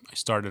Saturday. I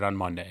started on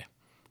Monday.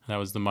 That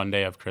was the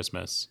Monday of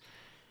Christmas.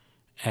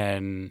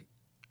 And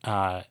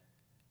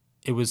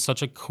it was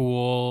such a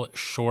cool,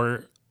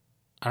 short,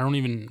 I don't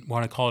even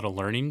want to call it a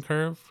learning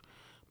curve,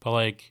 but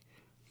like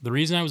the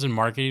reason I was in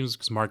marketing was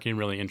because marketing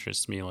really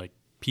interests me. Like,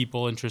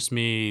 people interest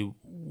me.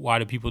 Why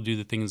do people do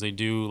the things they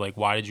do? Like,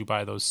 why did you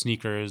buy those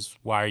sneakers?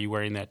 Why are you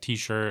wearing that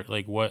T-shirt?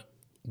 Like, what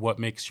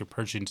makes your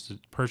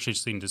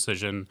purchasing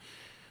decision?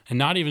 And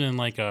not even in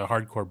like a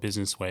hardcore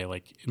business way,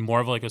 like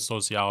more of like a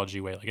sociology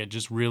way. Like,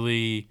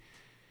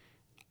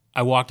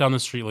 I walked down the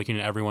street looking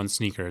at everyone's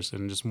sneakers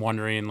and just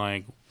wondering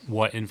like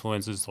what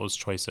influences those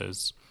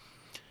choices.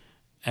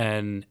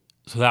 And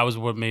so that was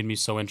what made me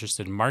so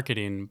interested in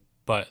marketing.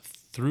 But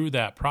through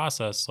that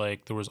process,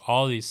 like there was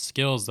all these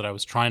skills that I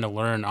was trying to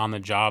learn on the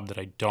job that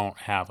I don't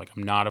have. Like,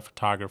 I'm not a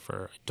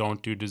photographer. I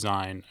don't do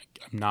design.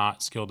 I'm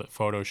not skilled at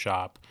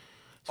Photoshop.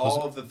 So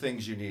all of the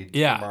things you need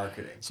for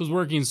marketing. So I was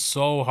working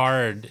so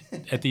hard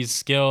at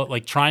these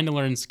like trying to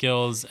learn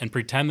skills and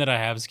pretend that I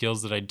have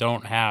skills that I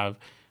don't have.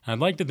 And I'd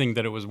like to think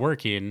that it was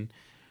working.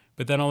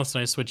 But then all of a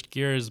sudden I switched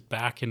gears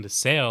back into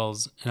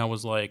sales and I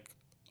was like,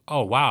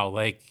 oh, wow,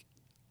 like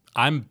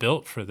I'm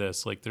built for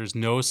this. Like, there's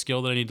no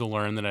skill that I need to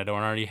learn that I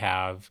don't already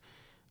have.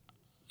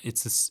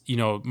 It's this,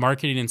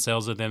 marketing and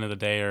sales at the end of the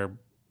day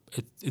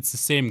it's the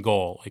same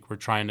goal. Like, we're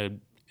trying to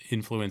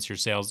influence your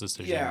sales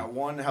decision. Yeah,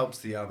 one helps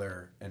the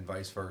other and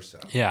vice versa.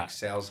 Yeah. Like,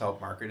 sales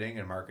help marketing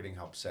and marketing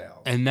helps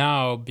sales. And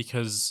now,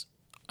 because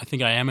I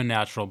think I am a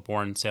natural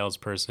born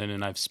salesperson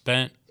and I've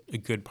spent a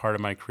good part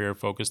of my career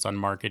focused on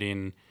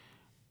marketing,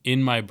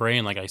 in my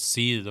brain, like I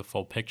see the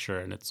full picture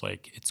and it's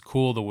like, it's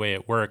cool the way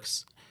it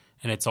works.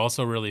 And it's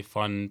also really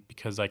fun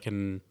because I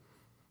can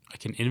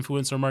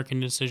influence our marketing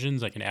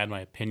decisions. I can add my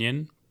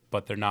opinion,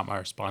 but they're not my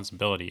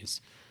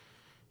responsibilities.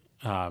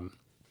 And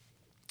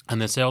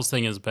the sales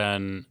thing has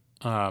been,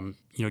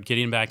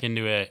 getting back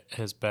into it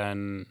has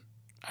been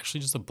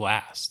actually just a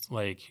blast.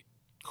 Like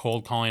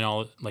cold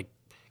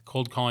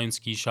calling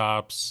ski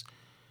shops.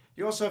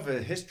 You also have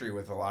a history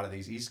with a lot of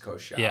these East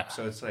Coast shops. Yeah.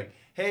 So it's like,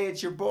 hey,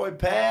 it's your boy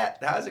Pat.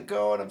 How's it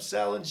going? I'm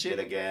selling shit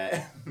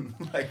again.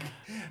 Like,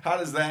 how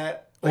does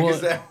that? Like,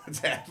 is that what's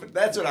happened?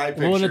 That's what I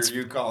picture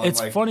you calling. It's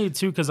like, funny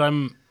too because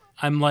I'm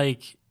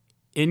like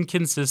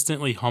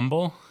inconsistently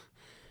humble.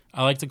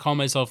 I like to call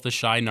myself the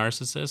shy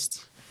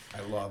narcissist.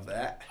 I love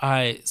that.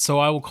 So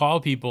I will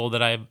call people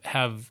that I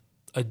have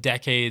a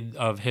decade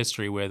of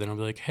history with, and I'll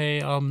be like,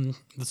 hey,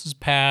 this is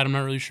Pat. I'm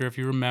not really sure if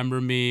you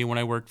remember me when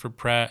I worked for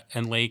Pret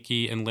and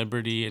Lakey and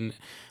Liberty. And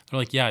they're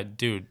like, yeah,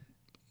 dude,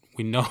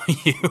 we know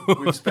you.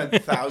 We've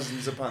spent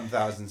thousands upon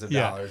thousands of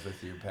dollars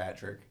with you,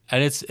 Patrick.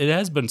 And it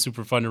has been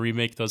super fun to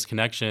remake those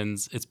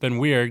connections. It's been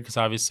weird because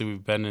obviously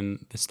we've been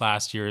in this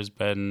last year has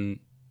been,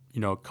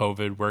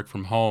 COVID, work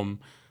from home.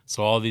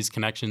 So all these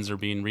connections are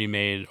being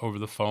remade over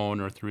the phone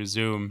or through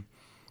Zoom.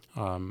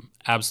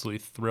 Absolutely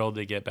thrilled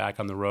to get back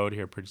on the road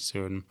here pretty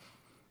soon.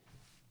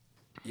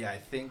 Yeah, I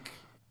think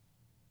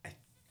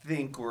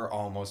we're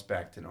almost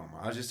back to normal.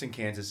 I was just in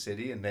Kansas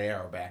City, and they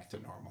are back to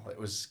normal. It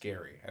was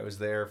scary. I was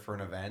there for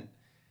an event,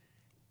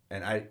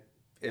 and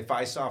if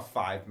I saw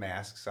 5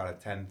 masks out of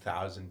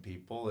 10,000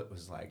 people, it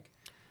was like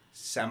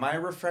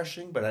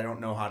semi-refreshing, but I don't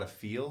know how to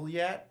feel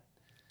yet.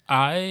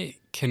 I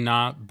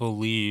cannot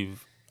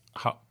believe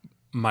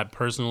my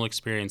personal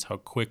experience, how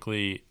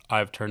quickly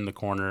I've turned the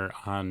corner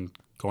on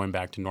going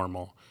back to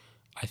normal.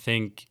 I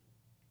think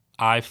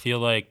I feel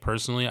like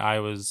personally I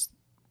was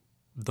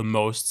the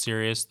most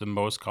serious, the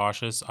most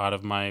cautious out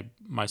of my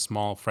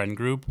small friend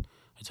group.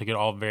 I took it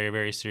all very,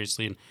 very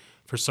seriously. And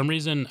for some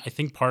reason, I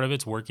think part of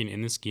it's working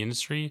in the ski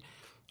industry.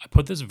 I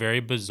put this very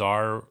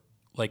bizarre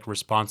like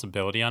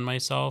responsibility on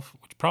myself,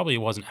 which probably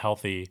wasn't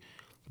healthy,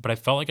 but I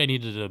felt like I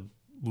needed to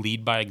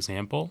lead by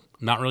example.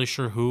 Not really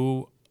sure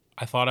who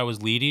I thought I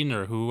was leading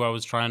or who I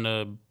was trying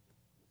to,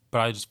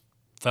 but I just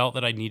felt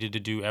that I needed to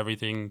do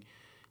everything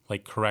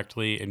like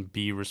correctly and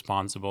be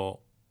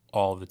responsible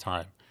all of the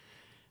time.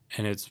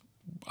 And it's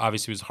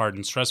obviously it was hard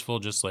and stressful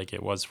just like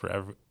it was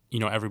for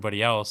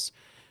everybody else.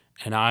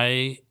 And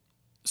I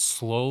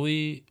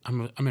slowly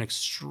I'm an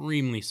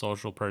extremely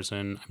social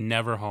person. I'm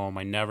never home.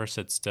 I never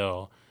sit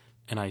still.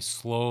 And I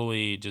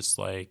slowly just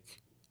like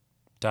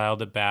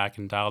dialed it back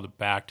and dialed it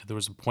back to there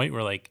was a point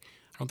where like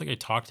I don't think I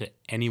talked to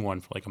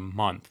anyone for like a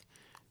month.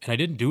 And I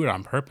didn't do it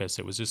on purpose.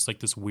 It was just like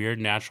this weird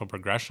natural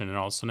progression. And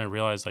all of a sudden I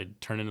realized I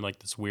turned into like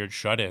this weird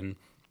shut in.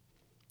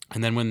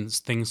 And then when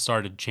things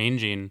started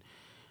changing,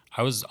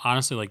 I was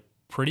honestly like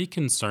pretty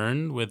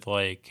concerned with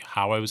like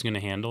how I was going to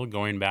handle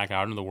going back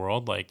out into the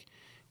world. Like,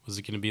 was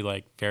it going to be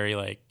like very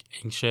like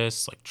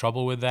anxious, like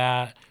trouble with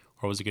that,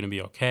 or was it going to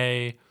be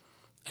okay?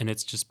 And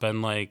it's just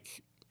been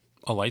like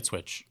a light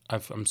switch.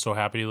 I'm so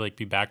happy to like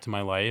be back to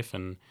my life.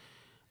 And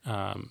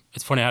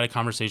it's funny. I had a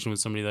conversation with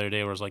somebody the other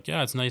day where I was like,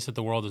 "Yeah, it's nice that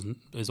the world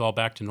is all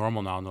back to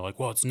normal now." And they're like,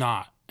 "Well, it's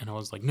not." And I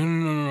was like, "No, no,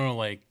 no, no, no.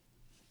 Like,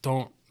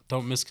 don't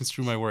don't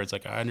misconstrue my words.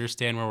 Like, I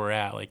understand where we're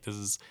at. Like,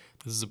 this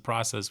is a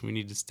process. We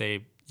need to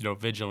stay,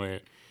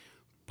 vigilant."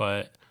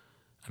 But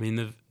I mean,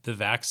 the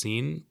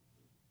vaccine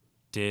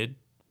did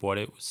what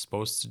it was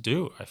supposed to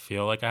do. I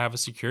feel like I have a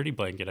security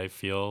blanket. I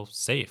feel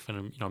safe,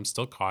 and I'm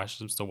still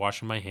cautious. I'm still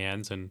washing my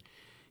hands, and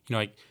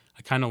I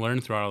kind of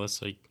learned throughout all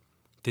this like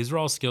these are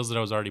all skills that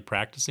I was already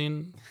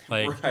practicing.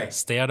 Like, Right.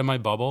 stay out of my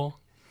bubble.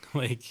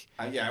 Like,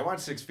 Yeah, I want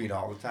 6 feet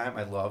all the time.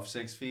 I love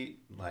 6 feet,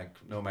 like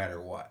no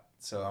matter what.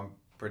 So I'm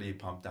pretty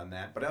pumped on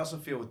that. But I also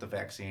feel with the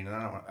vaccine, and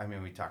I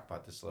mean, we talk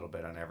about this a little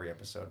bit on every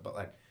episode, but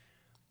like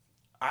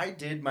I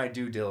did my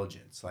due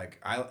diligence. Like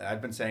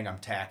I've been saying I'm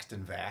taxed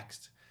and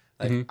vaxxed.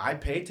 Like mhm. I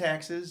pay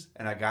taxes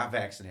and I got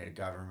vaccinated,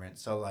 government.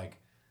 So like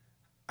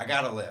I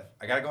gotta live.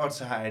 I gotta go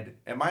outside.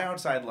 And my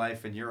outside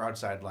life and your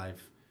outside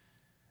life,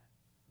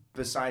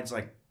 besides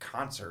like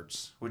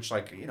concerts, which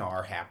like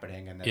are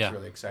happening and that's Yeah,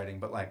 really exciting.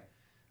 But like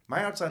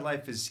my outside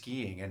life is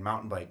skiing and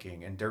mountain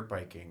biking and dirt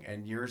biking,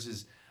 and yours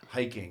is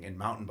hiking and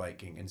mountain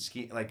biking and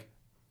skiing. Like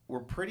we're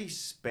pretty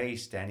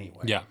spaced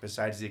anyway. yeah.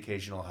 Besides the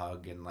occasional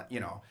hug and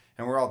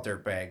and we're all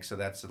dirt bags, so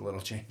that's a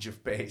little change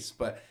of pace.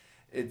 But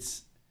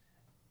it's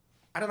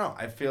I don't know.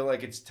 I feel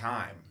like it's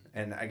time,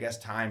 and I guess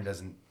time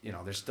doesn't.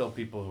 There's still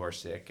people who are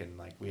sick, and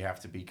like we have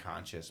to be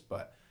conscious,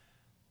 but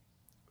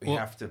we Well,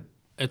 have to.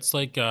 it's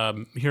like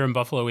here in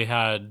Buffalo, we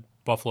had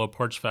Buffalo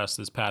Porch Fest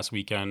this past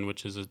weekend,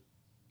 which is a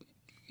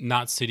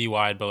not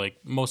citywide, but like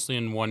mostly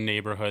in one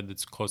neighborhood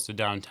that's close to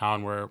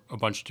downtown, where a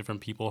bunch of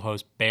different people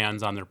host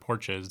bands on their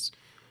porches,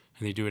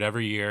 and they do it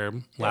every year.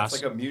 Yeah,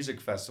 it's like a music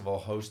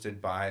festival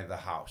hosted by the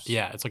house,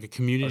 Yeah, it's like a a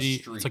community.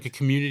 It's like a street.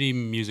 community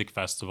music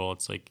festival.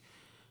 It's like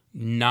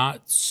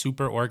not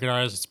super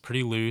organized. It's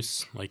pretty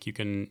loose. Like you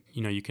can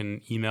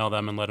email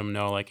them and let them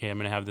know like, hey, I'm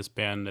gonna have this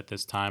band at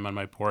this time on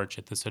my porch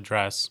at this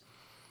address,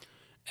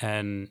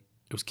 and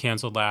it was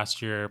canceled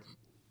last year.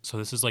 So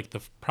this is like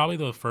probably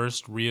the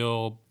first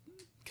real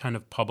kind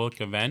of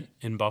public event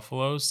in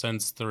Buffalo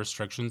since the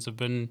restrictions have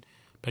been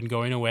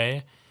going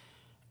away.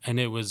 And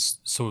it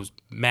was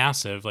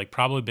massive, like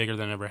probably bigger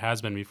than it ever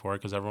has been before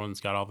because everyone's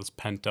got all this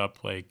pent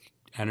up like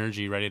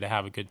energy ready to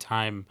have a good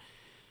time.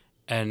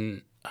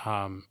 And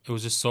it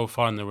was just so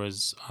fun. There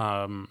was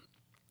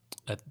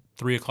at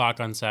 3 o'clock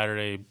on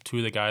Saturday, two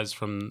of the guys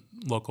from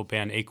local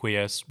band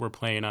Aqueous were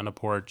playing on a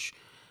porch,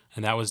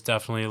 and that was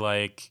definitely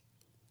like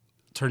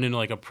turned into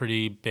like a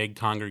pretty big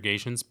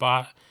congregation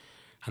spot.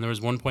 And there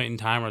was one point in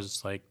time where I was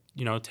just like,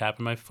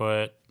 tapping my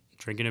foot,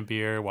 drinking a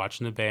beer,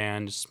 watching the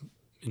band, just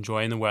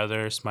enjoying the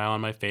weather, smile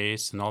on my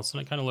face. And all of a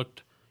sudden I kind of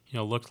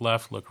looked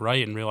left, looked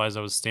right, and realized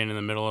I was standing in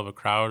the middle of a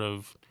crowd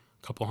of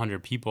a couple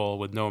hundred people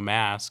with no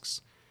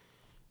masks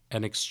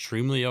and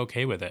extremely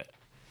okay with it.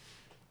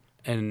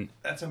 And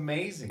That's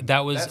amazing.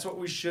 that was, That's what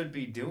we should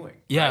be doing,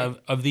 yeah, right?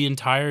 of the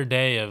entire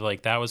day, of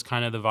like, that was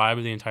kind of the vibe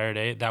of the entire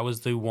day. That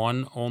was the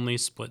one only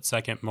split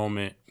second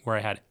moment where I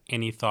had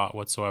any thought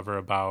whatsoever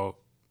about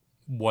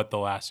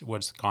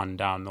what's gone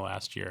down the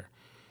last year,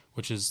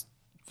 which is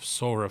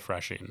so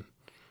refreshing.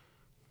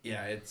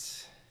 Yeah,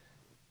 it's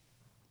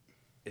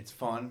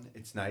fun.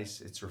 It's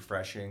nice. It's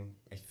refreshing.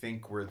 I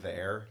think we're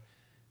there.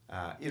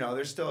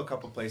 There's still a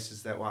couple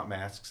places that want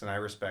masks, and I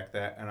respect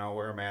that, and I'll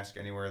wear a mask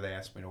anywhere they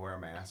ask me to wear a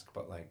mask.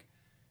 But like,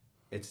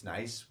 it's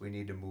nice. We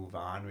need to move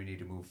on. We need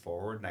to move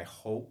forward, and I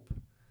hope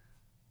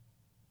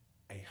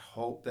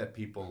that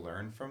people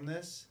learn from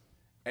this,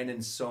 and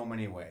in so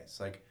many ways.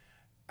 Like,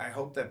 I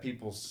hope that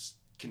people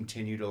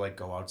continue to like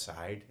go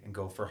outside and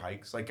go for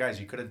hikes. Like, guys,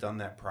 you could have done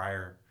that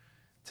prior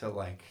to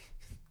like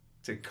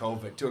to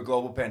COVID, to a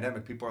global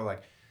pandemic. People are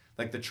like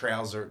the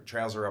trails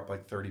are up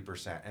like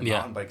 30%, and Yeah.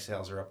 mountain bike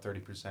sales are up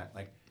 30%.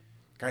 Like,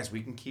 guys,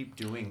 we can keep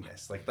doing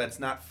this. Like, let's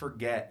not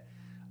forget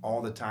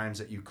all the times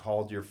that you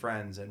called your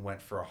friends and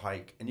went for a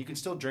hike, and you can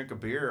still drink a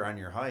beer on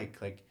your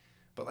hike, like,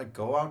 but like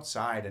go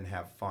outside and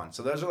have fun.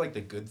 So those are like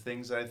the good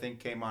things that I think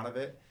came out of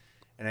it.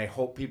 And I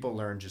hope people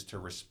learn just to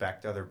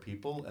respect other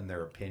people and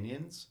their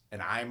opinions.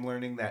 And I'm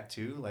learning that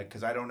too, like,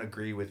 because I don't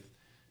agree with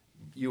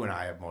you, and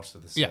I have most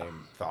of the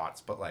same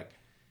thoughts, but like,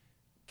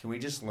 can we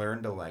just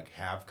learn to like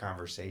have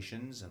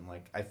conversations? And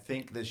like, I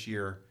think this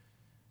year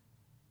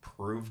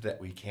proved that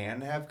we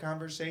can have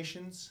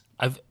conversations.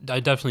 I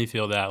definitely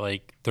feel that.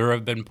 Like, there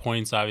have been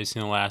points,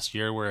 obviously, in the last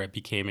year where it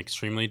became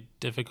extremely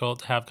difficult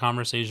to have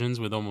conversations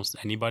with almost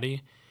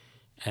anybody.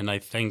 And I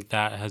think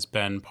that has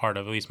been part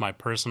of at least my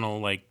personal,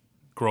 like,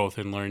 growth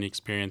and learning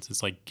experience.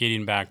 It's like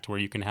getting back to where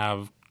you can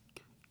have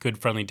good,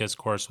 friendly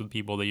discourse with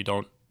people that you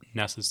don't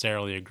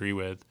necessarily agree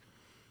with.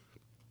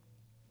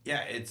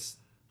 Yeah, it's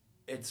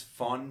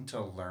fun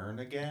to learn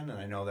again. And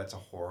I know that's a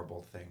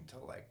horrible thing to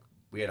like,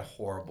 we had a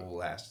horrible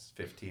last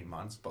 15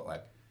 months, but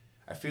like,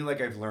 I feel like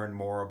I've learned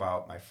more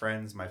about my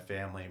friends, my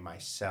family,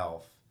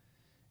 myself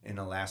in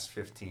the last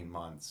 15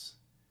 months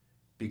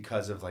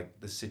because of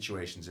like the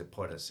situations it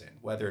put us in.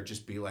 Whether it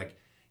just be like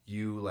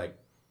you like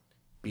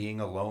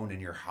being alone in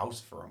your house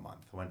for a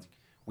month. When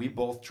we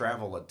both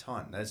travel a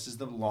ton. This is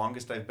the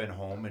longest I've been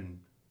home in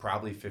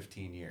probably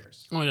 15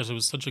 years. Oh my gosh, it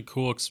was such a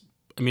cool.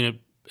 I mean,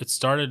 it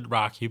started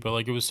rocky, but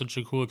like it was such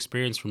a cool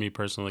experience for me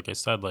personally. Like I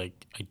said,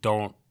 like I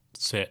don't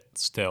sit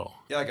still.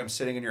 Yeah, like I'm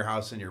sitting in your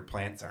house and your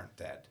plants aren't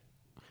dead.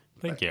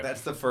 Thank you.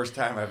 That's the first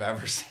time I've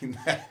ever seen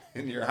that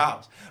in your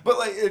house. But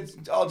like,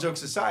 it's all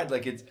jokes aside,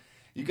 like it's,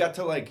 you got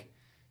to like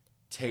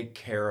take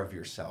care of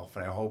yourself,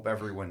 and I hope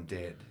everyone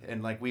did.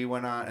 And like we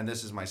went on, and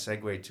this is my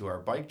segue to our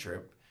bike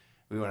trip.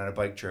 We went on a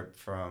bike trip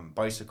from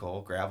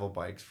gravel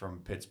bikes from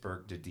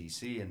Pittsburgh to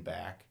DC and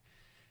back.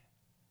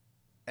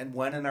 And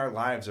when in our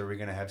lives are we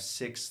going to have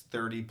 6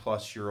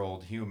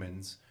 30-plus-year-old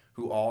humans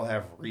who all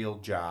have real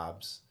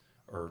jobs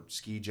or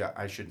ski job?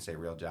 I shouldn't say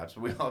real jobs,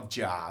 but we all have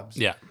jobs.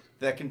 Yeah.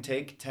 That can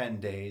take 10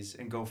 days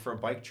and go for a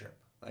bike trip.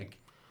 Like,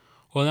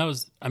 well, that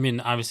was, I mean,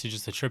 obviously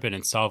just the trip in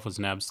itself was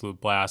an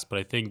absolute blast,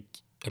 but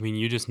I mean,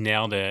 you just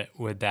nailed it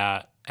with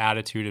that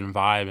attitude and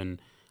vibe.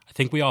 And I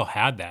think we all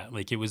had that.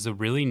 Like, it was a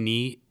really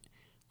neat,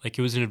 like,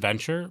 it was an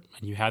adventure,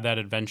 and you had that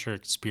adventure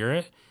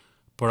spirit,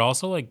 but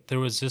also, like, there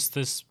was just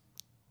this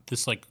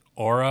like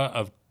aura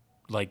of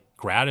like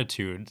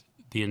gratitude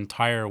the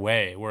entire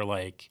way where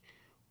like,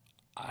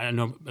 I don't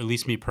know, at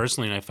least me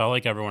personally, and I felt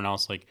like everyone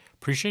else like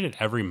appreciated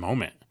every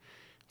moment.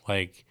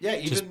 Like, yeah,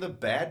 even the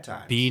bad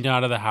times. Being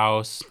out of the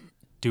house,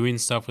 doing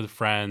stuff with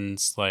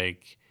friends,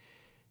 like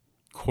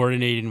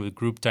coordinating with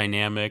group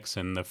dynamics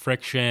and the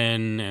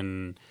friction,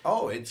 and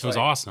it was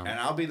awesome. And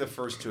I'll be the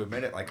first to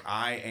admit it. Like,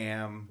 I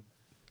am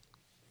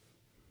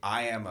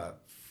a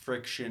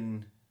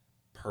friction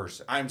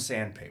person. I'm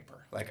sandpaper.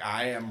 Like,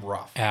 I am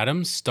rough.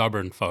 Adam's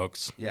stubborn,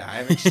 folks. Yeah,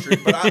 I'm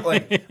extreme.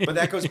 but but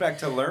that goes back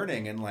to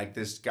learning. And like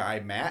this guy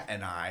Matt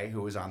and I,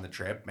 who was on the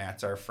trip,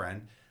 Matt's our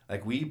friend.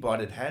 Like, we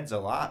butted heads a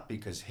lot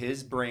because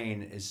his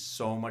brain is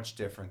so much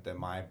different than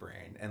my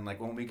brain. And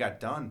like when we got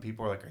done,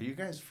 people were like, "Are you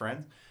guys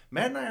friends?"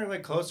 Matt and I are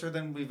like closer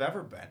than we've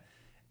ever been.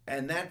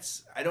 And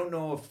that's, I don't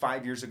know if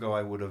 5 years ago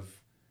if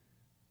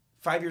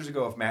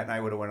Matt and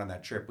I would have went on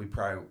that trip, we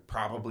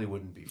probably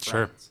wouldn't be friends.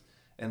 Sure.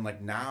 And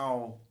like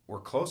now we're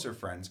closer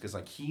friends because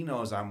like he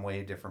knows I'm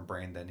way different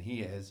brain than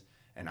he is,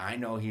 and I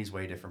know he's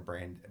way different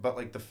brain. But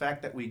like the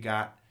fact that we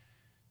got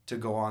to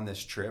go on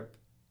this trip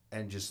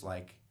and just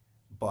like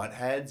butt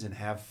heads and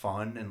have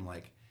fun, and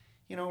like,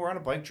 you know, we're on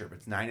a bike trip.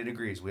 It's 90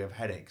 degrees. We have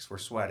headaches. We're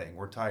sweating.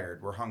 We're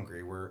tired. We're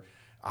hungry. We're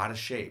out of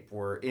shape.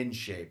 We're in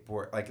shape.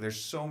 We're like, there's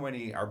so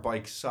many. Our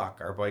bikes suck.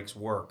 Our bikes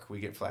work. We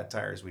get flat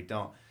tires. We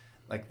don't.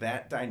 Like,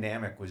 that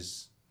dynamic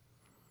was.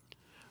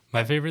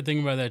 My favorite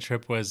thing about that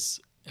trip was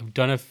I've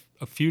done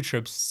a few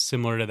trips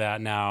similar to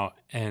that now,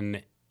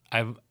 and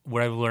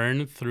what I've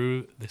learned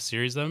through the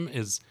series of them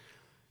is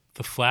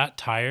the flat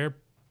tire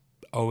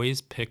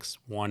always picks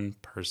one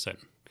person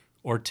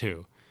or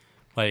two.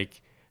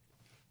 Like,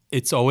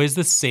 it's always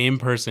the same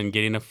person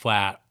getting a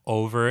flat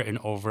over and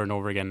over and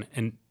over again,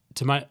 and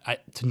to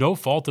no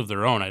fault of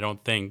their own, I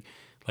don't think.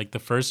 Like, the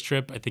first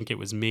trip, I think it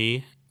was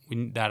me.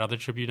 That other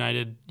trip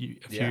United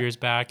a few years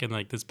back, and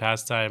like this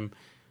past time,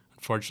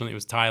 unfortunately, it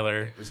was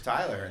Tyler. It was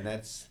Tyler, and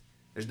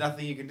there's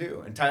nothing you can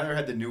do. And Tyler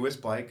had the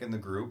newest bike in the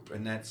group,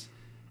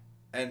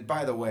 and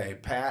by the way,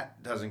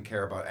 Pat doesn't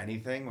care about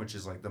anything, which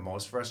is like the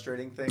most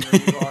frustrating thing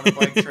when you go on a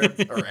bike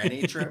trip or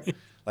any trip.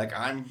 Like,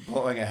 I'm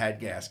blowing a head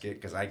gasket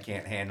because I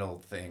can't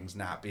handle things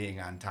not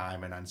being on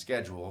time and on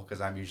schedule because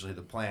I'm usually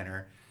the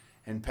planner,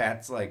 and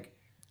Pat's like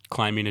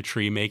climbing a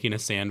tree, making a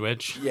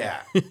sandwich.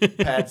 Yeah,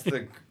 Pat's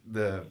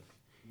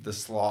the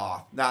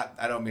sloth. Not,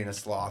 I don't mean a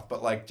sloth,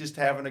 but like just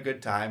having a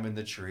good time in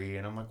the tree.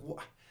 And I'm like,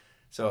 what?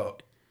 So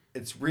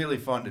it's really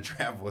fun to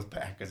travel with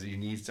Pat because you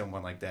need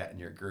someone like that in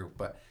your group.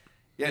 But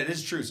yeah, it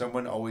is true.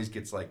 Someone always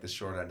gets like the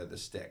short end of the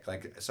stick.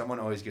 Like someone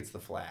always gets the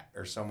flat,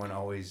 or someone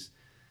always.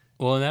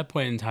 Well, at that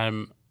point in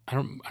time, I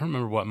don't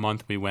remember what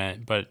month we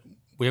went, but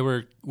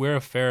we're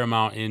a fair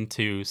amount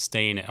into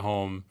staying at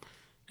home,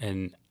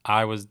 and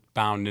I was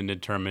bound and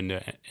determined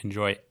to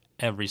enjoy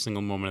every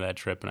single moment of that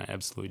trip, and I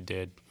absolutely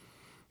did.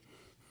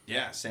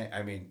 Yeah, same.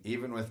 I mean,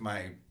 even with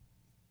my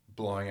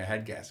blowing a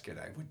head gasket,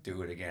 I would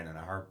do it again in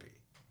a heartbeat.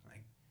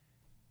 Like,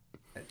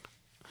 I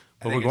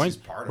But think it's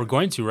just part we're of it.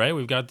 going to, right?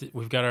 We've got our Yeah,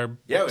 we've got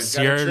a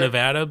Sierra trip.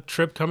 Nevada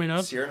trip coming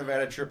up. Sierra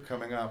Nevada trip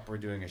coming up. We're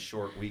doing a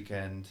short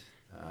weekend.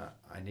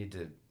 I need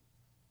to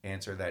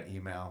answer that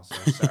email.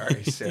 So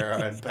sorry,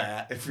 Sarah and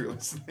Pat, if you're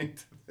listening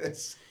to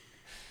this.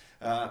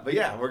 But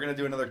yeah, we're gonna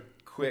do another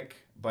quick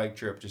bike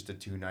trip, just a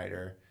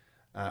 2-nighter.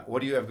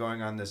 What do you have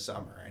going on this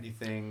summer?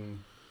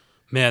 Anything?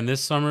 Man,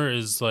 this summer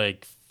is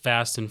like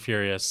fast and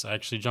furious. I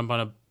actually jump on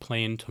a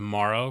plane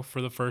tomorrow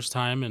for the first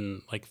time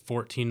in like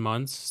 14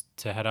 months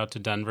to head out to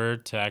Denver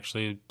to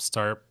actually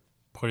start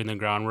putting the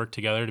groundwork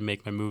together to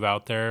make my move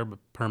out there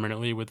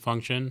permanently with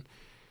Function.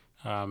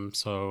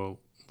 So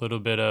a little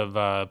bit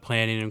of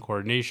planning and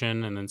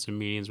coordination, and then some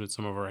meetings with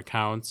some of our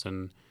accounts,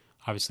 and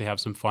obviously have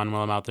some fun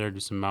while I'm out there, do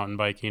some mountain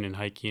biking and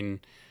hiking.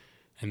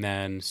 And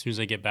then as soon as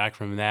I get back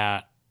from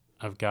that,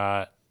 I've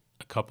got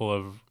a couple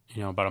of,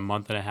 about a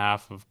month and a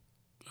half of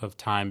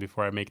time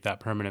before I make that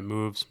permanent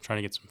move. So I'm trying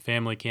to get some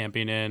family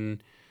camping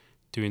in,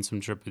 doing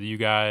some trip with you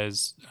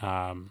guys,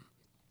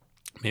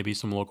 maybe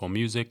some local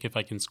music if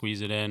I can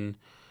squeeze it in.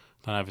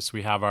 Then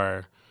obviously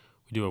we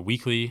do a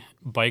weekly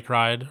bike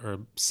ride or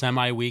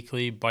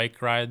semi-weekly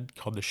bike ride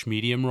called the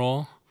Schmedium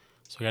Roll.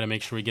 So we got to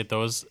make sure we get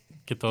those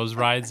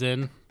rides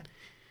in.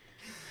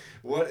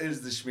 What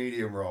is the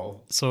Schmedium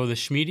Roll? So the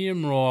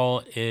Schmedium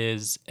Roll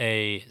is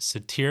a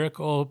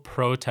satirical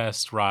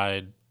protest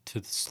ride to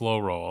the slow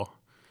roll.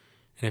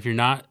 And if you're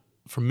not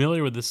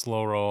familiar with the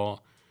slow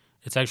roll,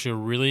 it's actually a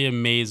really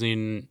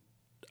amazing,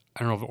 I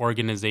don't know if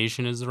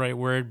organization is the right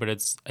word, but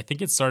I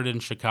think it started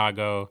in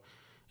Chicago.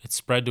 It's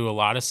spread to a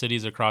lot of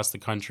cities across the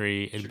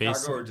country.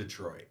 Chicago or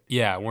Detroit?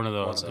 Yeah, one of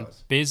those. And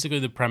basically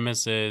the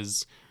premise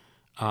is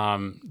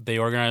they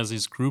organize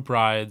these group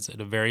rides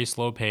at a very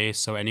slow pace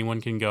so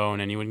anyone can go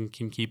and anyone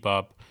can keep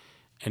up.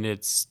 And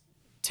it's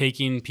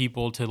taking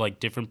people to like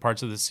different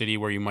parts of the city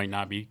where you might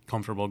not be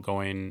comfortable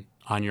going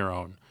on your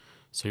own.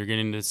 So you're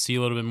getting to see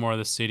a little bit more of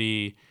the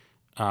city.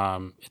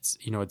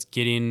 It's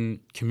getting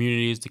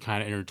communities to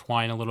kind of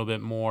intertwine a little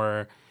bit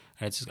more.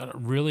 And it's just got a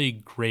really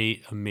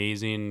great,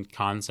 amazing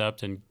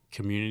concept and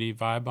community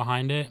vibe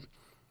behind it.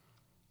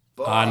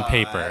 On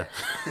paper.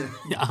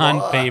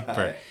 On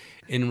paper.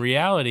 In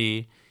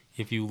reality,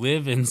 if you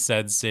live in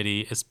said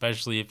city,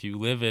 especially if you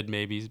live in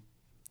maybe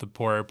the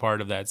poorer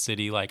part of that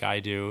city like I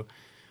do,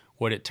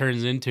 what it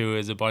turns into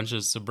is a bunch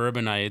of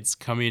suburbanites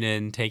coming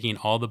in, taking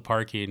all the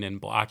parking and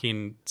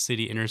blocking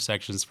city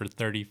intersections for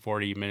 30,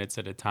 40 minutes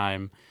at a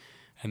time.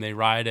 And they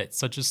ride at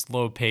such a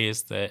slow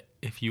pace that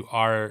if you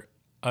are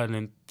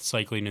a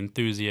cycling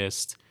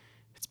enthusiast,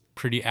 it's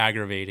pretty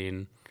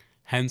aggravating.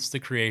 Hence the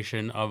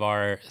creation of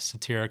our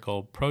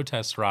satirical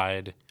protest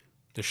ride,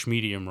 the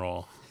Schmedium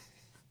Roll.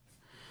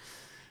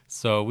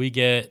 So we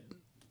get,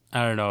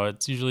 I don't know,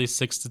 it's usually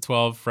 6 to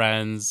 12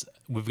 friends.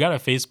 We've got a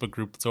Facebook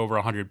group that's over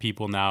 100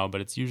 people now, but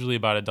it's usually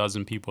about a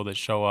dozen people that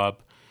show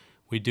up.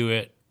 We do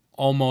it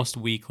almost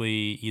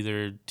weekly,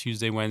 either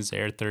Tuesday,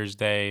 Wednesday, or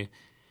Thursday.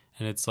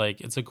 And it's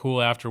a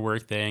cool after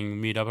work thing.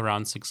 Meet up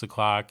around 6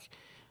 o'clock,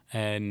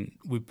 and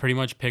we pretty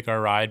much pick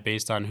our ride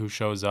based on who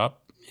shows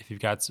up. If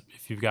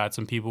you've got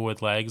some people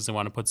with legs that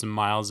want to put some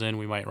miles in,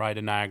 we might ride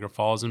to Niagara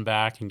Falls and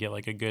back and get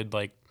like a good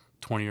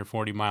 20 or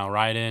 40 mile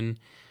ride in.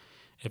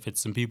 If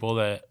it's some people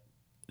that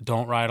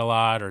don't ride a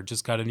lot or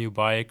just got a new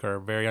bike or are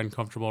very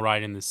uncomfortable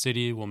riding in the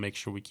city, we'll make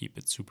sure we keep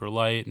it super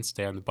light and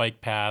stay on the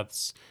bike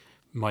paths.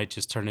 Might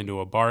just turn into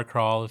a bar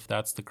crawl if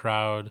that's the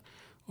crowd.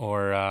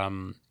 Or, a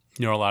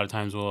lot of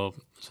times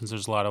since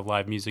there's a lot of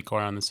live music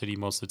going on in the city,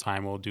 most of the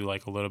time we'll do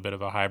like a little bit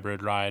of a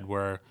hybrid ride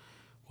where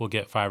we'll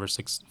get 5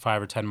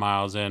 or 10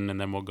 miles in, and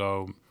then we'll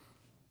go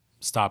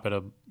stop at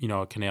a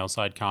Canal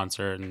Side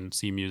concert and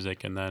see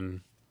music and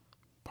then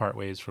part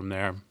ways from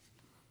there.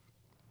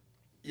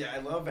 Yeah, I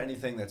love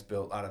anything that's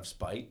built out of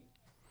spite,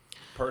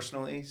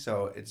 personally.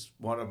 So it's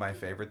one of my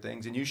favorite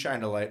things. And you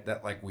shined a light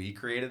that we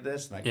created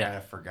this, and I kind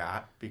of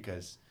forgot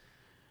because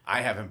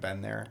I haven't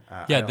been there.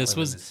 This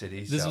was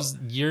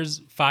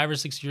 5 or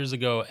 6 years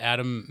ago.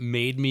 Adam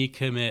made me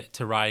commit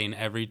to riding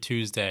every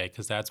Tuesday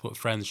because that's what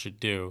friends should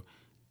do.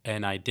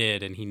 And I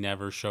did, and he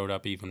never showed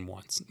up even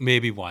once.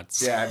 Maybe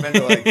once. Yeah, I've been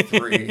to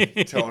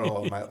 3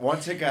 total.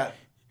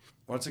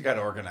 Once it got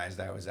organized,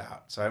 I was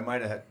out. So I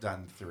might have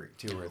done 2 or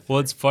 3. Well,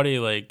 it's funny.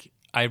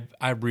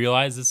 I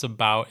realized this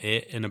about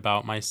it and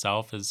about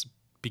myself is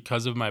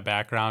because of my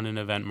background in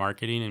event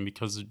marketing and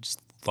because of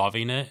just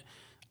loving it.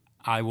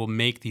 I will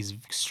make these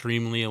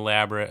extremely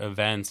elaborate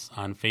events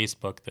on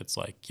Facebook. That's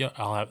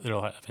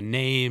it'll have a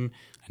name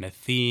and a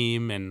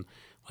theme, and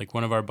like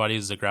one of our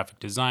buddies is a graphic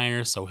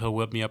designer, so he'll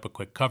whip me up a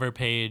quick cover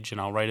page and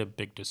I'll write a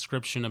big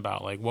description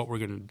about like what we're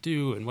going to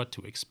do and what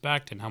to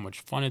expect and how much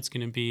fun it's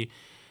going to be.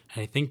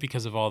 And I think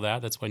because of all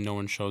that, that's why no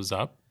one shows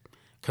up,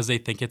 because they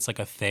think it's like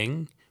a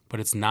thing, but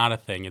it's not a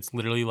thing. It's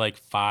literally like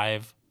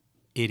 5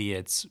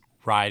 idiots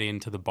riding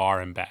to the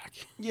bar and back.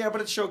 Yeah,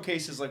 but it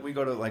showcases, like, we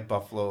go to like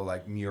Buffalo,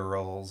 like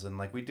murals, and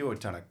like we do a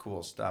ton of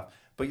cool stuff.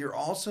 But you're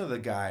also the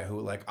guy who,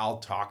 like, I'll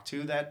talk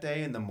to that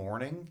day in the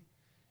morning,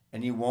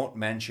 and you won't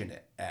mention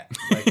it at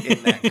like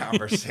in that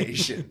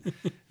conversation.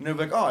 And they'll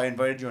be like, "Oh, I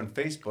invited you on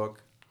Facebook,"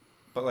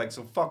 but like,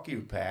 so fuck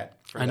you, Pat,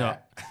 for I know.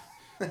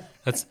 that.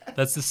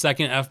 That's the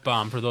second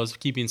F-bomb for those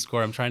keeping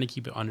score. I'm trying to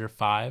keep it under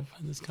 5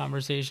 in this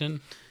conversation.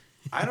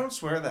 I don't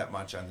swear that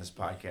much on this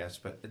podcast,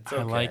 but it's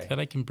okay. I like that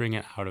I can bring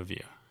it out of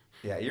you.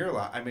 Yeah, you're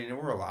allowed. I mean,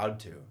 we're allowed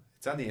to.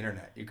 It's on the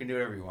internet. You can do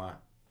whatever you want.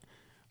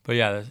 But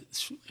yeah, the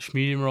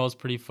Schmedium roll is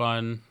pretty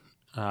fun.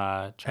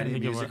 Any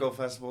musical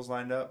festivals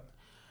lined up?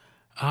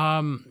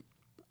 I'm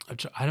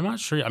not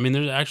sure. I mean,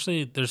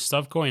 there's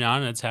stuff going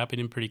on and it's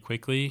happening pretty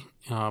quickly.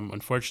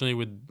 Unfortunately,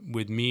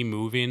 with me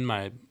moving,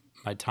 my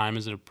time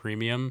is at a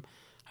premium.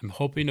 I'm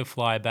hoping to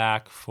fly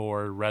back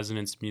for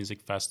Resonance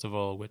Music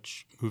Festival,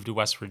 which moved to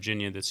West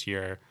Virginia this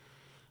year.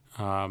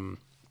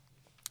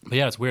 But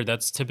yeah, it's weird.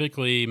 That's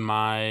typically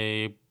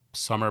my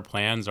summer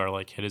plans are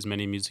like hit as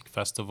many music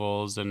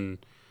festivals and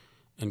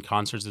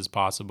concerts as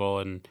possible.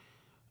 And,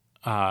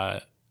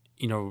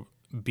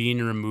 being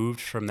removed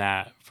from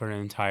that for an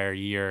entire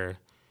year,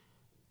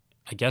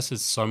 I guess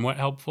is somewhat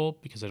helpful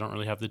because I don't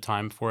really have the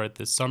time for it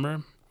this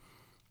summer.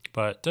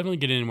 But definitely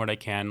get in what I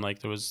can. Like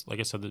there was, like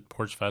I said, the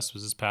Porch Fest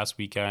was this past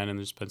weekend, and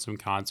there's been some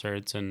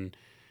concerts, and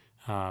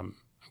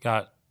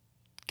got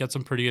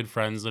some pretty good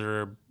friends that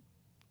are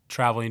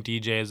traveling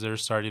DJs that are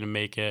starting to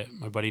make it.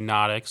 My buddy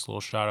Nodix, a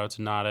little shout out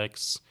to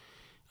Nodix.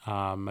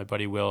 My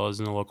buddy Will is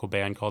in a local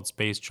band called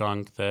Space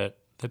Junk that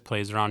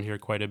plays around here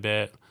quite a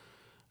bit,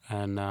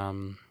 and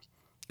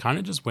kind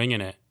of just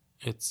winging it.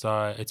 It's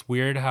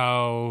weird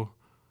how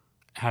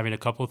having a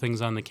couple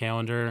things on the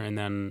calendar and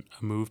then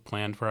a move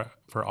planned for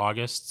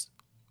August,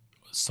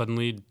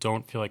 suddenly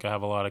don't feel like I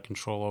have a lot of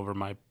control over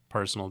my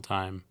personal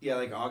time. Yeah,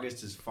 like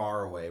August is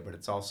far away, but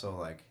it's also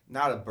like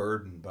not a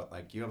burden, but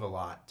like you have a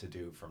lot to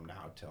do from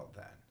now till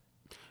then.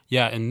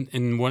 Yeah,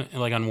 and one,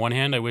 like on one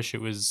hand, I wish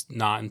it was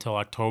not until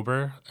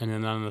October, and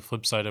then on the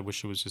flip side, I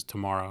wish it was just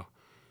tomorrow.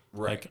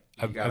 Right.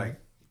 Like I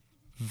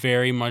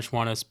very much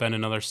want to spend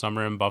another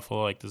summer in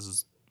Buffalo. Like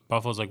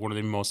Buffalo's like one of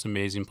the most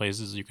amazing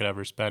places you could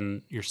ever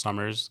spend your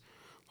summers.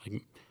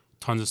 Like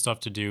tons of stuff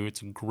to do.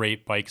 It's a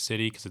great bike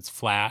city because it's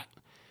flat,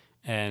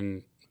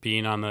 and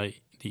being on the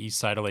east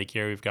side of Lake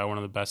Erie, we've got one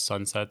of the best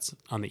sunsets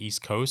on the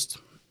East Coast.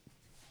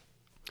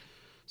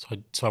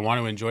 So I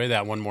want to enjoy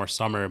that one more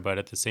summer, but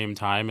at the same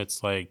time,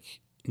 it's like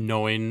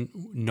knowing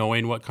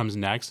what comes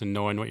next and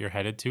knowing what you're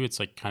headed to. It's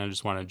like kind of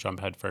just want to jump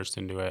headfirst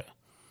into it.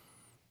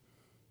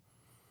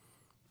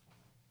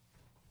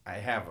 I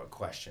have a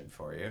question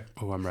for you.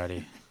 Oh, I'm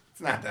ready.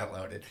 It's not that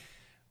loaded.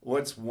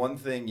 What's one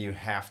thing you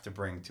have to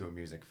bring to a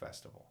music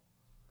festival?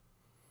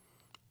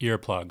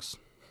 Earplugs.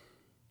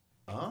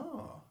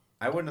 Oh,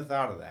 I wouldn't have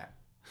thought of that.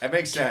 That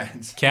makes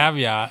sense.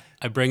 Caveat,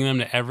 I bring them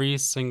to every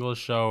single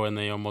show and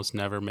they almost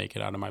never make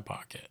it out of my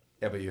pocket.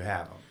 Yeah, but you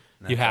have them.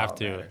 You have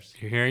to.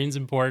 Your hearing's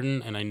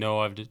important, and I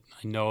know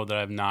that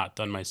I've not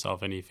done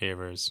myself any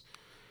favors.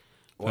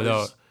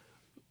 Go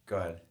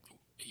ahead.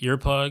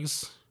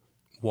 Earplugs,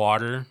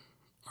 water,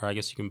 or I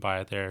guess you can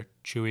buy it there,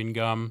 chewing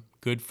gum,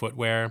 good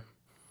footwear.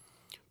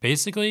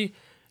 Basically,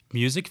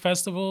 music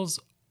festivals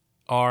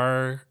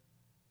are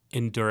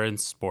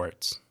endurance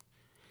sports.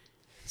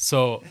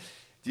 So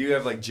do you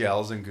have like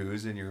gels and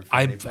goos in your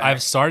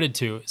I've started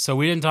to. So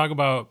we didn't talk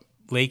about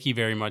Lakey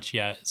very much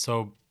yet.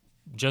 So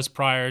just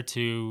prior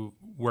to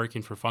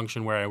working for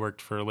Function, where I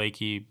worked for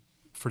Lakey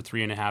for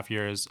 3.5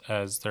 years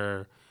as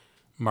their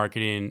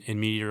marketing and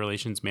media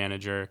relations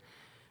manager.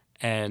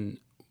 And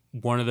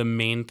one of the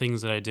main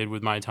things that I did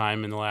with my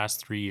time in the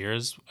last 3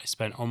 years, I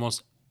spent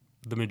almost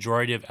the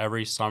majority of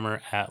every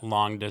summer at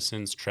long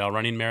distance trail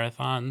running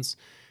marathons,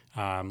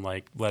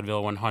 like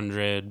Leadville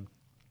 100,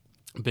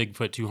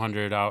 Bigfoot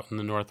 200 out in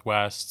the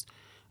Northwest,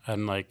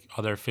 and like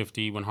other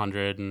 50,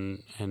 100,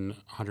 and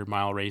 100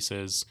 mile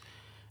races.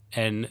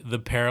 And the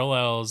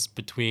parallels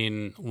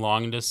between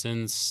long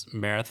distance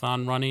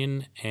marathon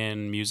running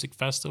and music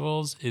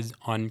festivals is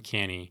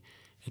uncanny.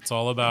 It's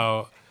all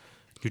about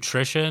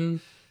nutrition,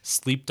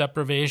 sleep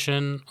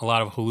deprivation, a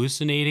lot of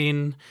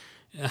hallucinating.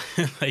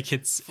 Like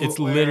it's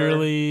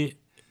literally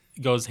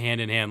goes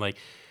hand in hand. Like,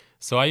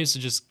 so I used to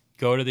just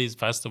go to these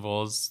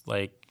festivals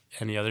like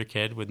any other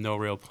kid with no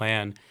real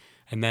plan.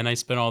 And then I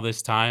spent all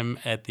this time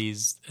at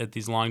these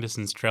long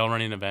distance trail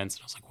running events.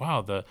 And I was like,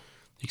 wow, the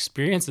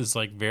experience is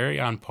like very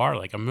on par.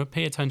 Like I'm going to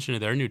pay attention to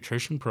their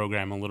nutrition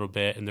program a little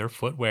bit and their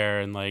footwear,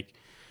 and like,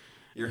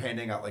 you're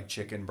handing out like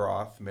chicken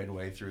broth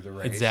midway through the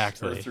race.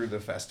 Exactly. Or through the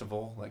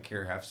festival. Like,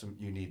 here, have some,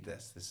 you need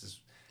this. This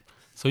is.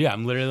 So yeah,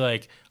 I'm literally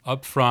like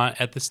up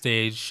front at the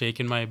stage,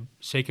 shaking my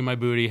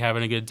booty,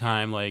 having a good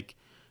time, like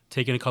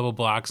taking a couple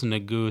blocks in the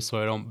goose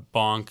so I don't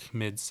bonk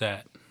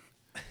mid-set.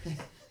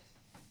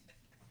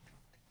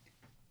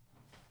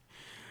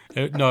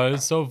 No, it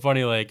was so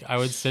funny. Like, I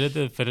would sit at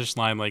the finish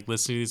line, like,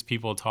 listening to these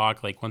people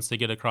talk, like, once they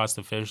get across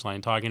the finish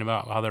line, talking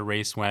about how their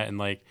race went, and,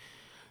 like,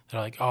 they're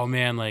like, oh,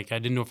 man, like, I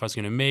didn't know if I was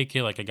going to make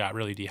it. Like, I got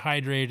really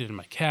dehydrated, and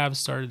my calves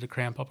started to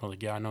cramp up. I was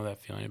like, yeah, I know that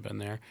feeling. I've been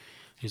there.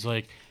 He's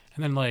like,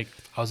 and then, like,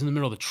 I was in the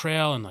middle of the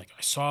trail, and, like,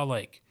 I saw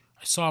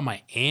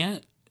my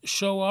aunt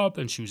show up,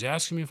 and she was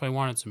asking me if I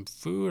wanted some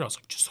food. I was,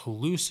 like, just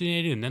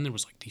hallucinating, and then there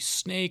was, like, these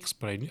snakes,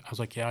 but I was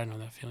like, yeah, I know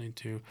that feeling,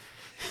 too.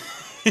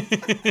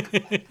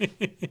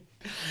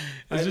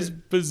 It's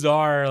just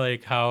bizarre,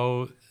 like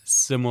how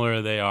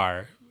similar they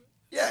are.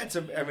 Yeah, it's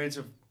a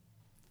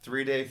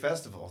 3-day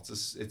festival.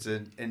 It's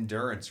an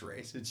endurance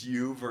race. It's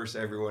you versus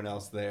everyone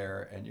else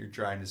there, and you're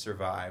trying to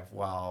survive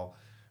while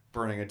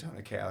burning a ton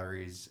of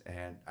calories.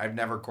 And I've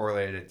never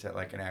correlated it to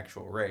like an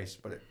actual race,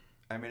 but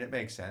it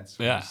makes sense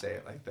when you say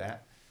it like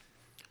that.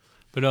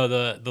 But no,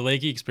 the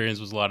Lakey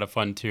experience was a lot of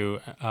fun too.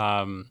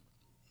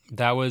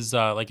 That was,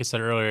 like I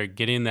said earlier,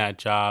 getting that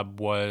job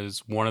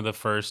was one of the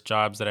first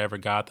jobs that I ever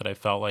got that I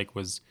felt like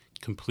was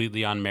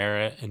completely on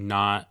merit and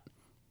not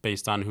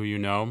based on who you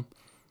know.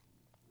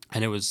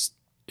 And it was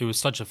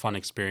such a fun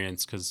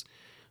experience because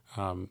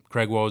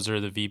Greg Wozer,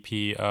 the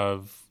VP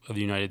of the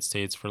United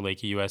States for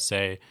Lakey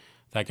USA,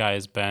 that guy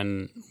has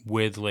been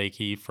with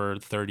Lakey for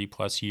 30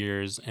 plus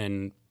years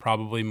and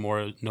probably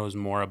knows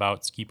more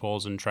about ski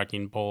poles and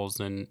trekking poles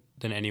than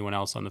anyone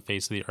else on the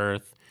face of the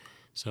earth.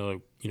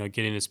 So,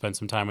 getting to spend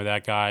some time with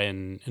that guy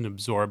and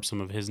absorb some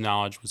of his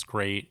knowledge was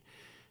great.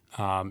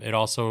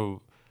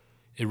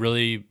 It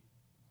really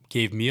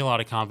gave me a lot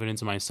of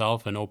confidence in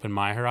myself and opened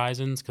my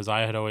horizons because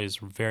I had always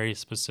very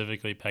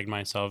specifically pegged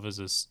myself as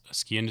a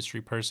ski industry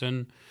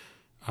person,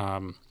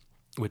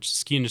 which the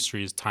ski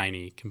industry is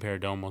tiny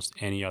compared to almost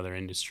any other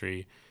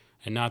industry.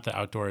 And not that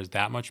outdoor is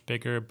that much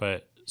bigger,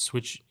 but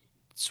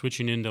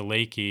switching into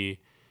Lakey,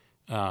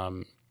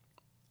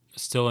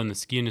 still in the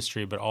ski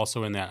industry, but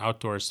also in that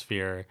outdoor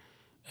sphere,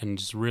 and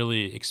just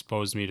really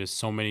exposed me to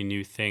so many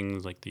new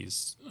things like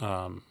these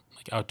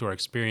like outdoor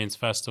experience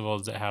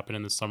festivals that happen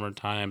in the summer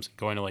times,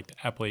 going to like the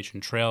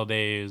Appalachian Trail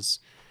Days,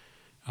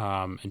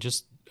 and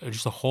just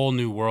a whole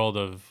new world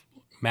of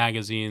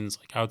magazines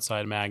like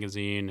Outside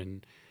Magazine.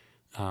 And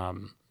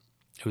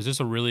it was just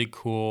a really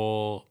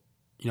cool,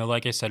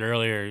 like I said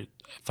earlier,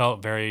 I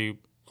felt a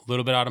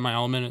little bit out of my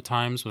element at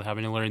times with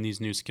having to learn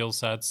these new skill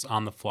sets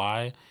on the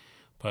fly.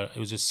 But it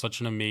was just such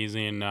an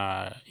amazing,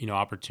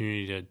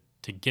 opportunity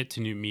to get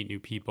to meet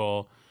new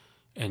people,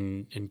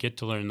 and get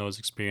to learn those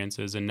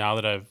experiences. And now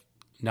that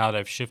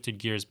I've shifted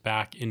gears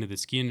back into the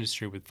ski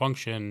industry with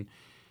Function,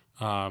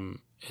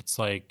 it's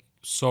like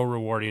so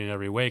rewarding in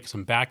every way because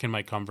I'm back in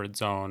my comfort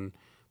zone.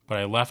 But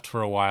I left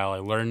for a while. I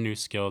learned new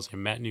skills. I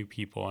met new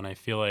people, and I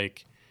feel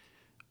like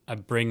I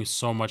bring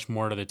so much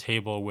more to the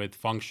table with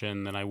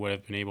Function than I would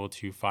have been able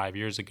to 5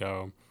 years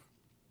ago.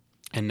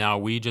 And now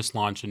we just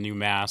launched a new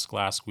mask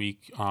last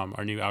week,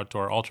 our new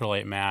outdoor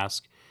ultralight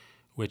mask,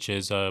 which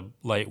is a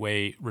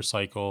lightweight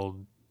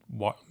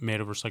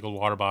made of recycled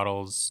water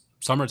bottles,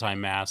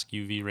 summertime mask,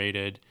 UV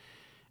rated.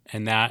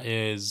 And that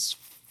is,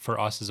 for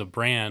us as a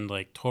brand,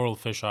 like total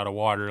fish out of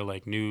water,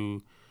 like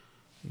new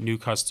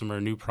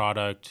customer, new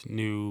product,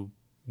 new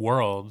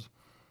world.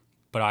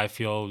 But I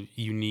feel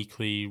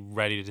uniquely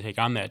ready to take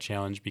on that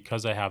challenge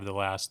because I have the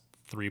last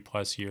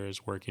 3+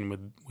 years working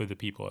with the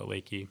people at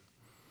Lakey.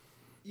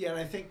 Yeah, and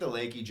I think the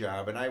Lakey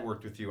job, and I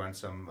worked with you on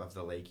some of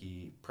the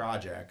Lakey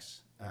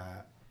projects.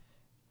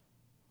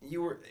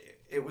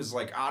 It was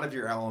like out of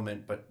your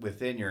element, but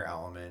within your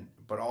element.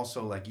 But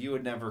also, like, you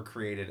had never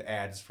created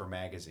ads for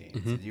magazines.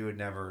 Mm-hmm. You had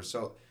never.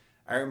 So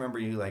I remember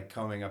you like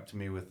coming up to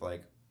me with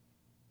like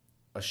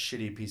a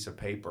shitty piece of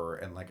paper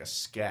and like a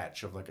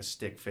sketch of like a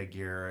stick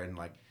figure, and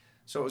like,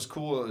 so it was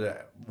cool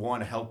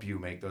to help you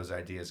make those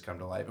ideas come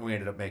to life. And we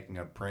ended up making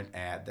a print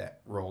ad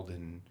that rolled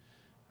in,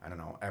 I don't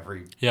know,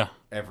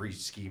 every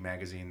ski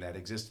magazine that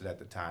existed at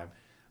the time.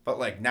 But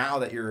like now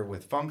that you're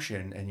with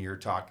Function and you're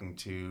talking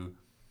to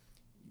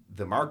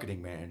the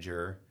marketing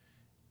manager,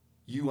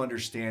 you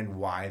understand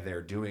why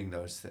they're doing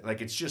those things.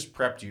 Like, it's just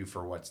prepped you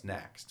for what's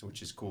next,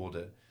 which is cool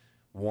to,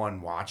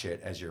 one, watch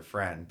it as your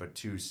friend, but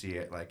two, see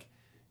it like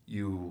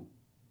you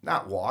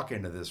not walk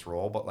into this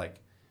role, but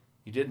like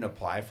you didn't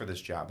apply for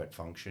this job at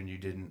Function. You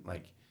didn't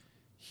like,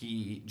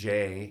 he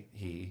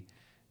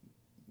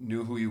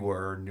knew who you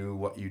were, knew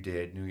what you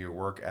did, knew your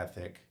work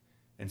ethic,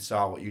 and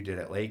saw what you did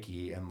at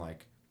Lakey and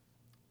like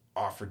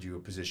offered you a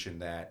position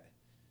that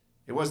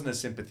it wasn't a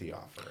sympathy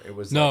offer. It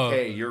was like,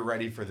 hey, you're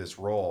ready for this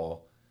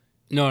role.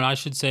 No, and I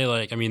should say,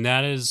 like, I mean,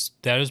 that is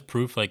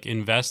proof. Like,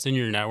 invest in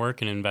your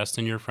network and invest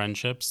in your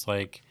friendships.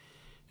 Like,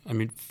 I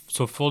mean,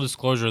 so full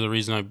disclosure, the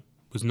reason I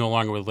was no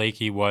longer with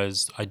Lakey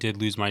was I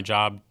did lose my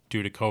job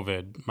due to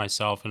COVID.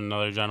 Myself and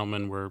another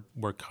gentleman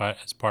were cut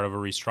as part of a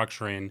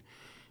restructuring,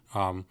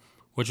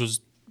 which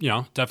was,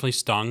 definitely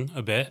stung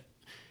a bit.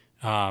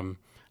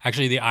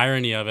 Actually, the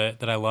irony of it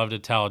that I love to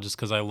tell, just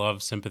because I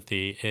love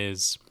sympathy,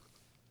 is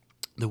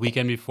the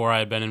weekend before I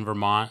had been in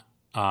Vermont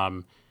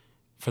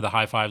for the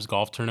High Fives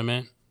golf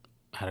tournament.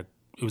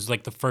 It was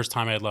like the first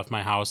time I had left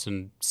my house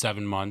in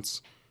 7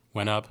 months.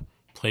 Went up,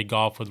 played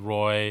golf with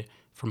Roy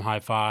from High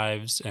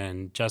Fives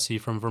and Jesse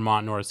from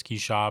Vermont North Ski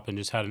Shop, and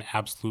just had an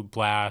absolute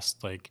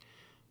blast, like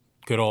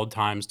good old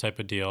times type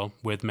of deal,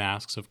 with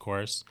masks, of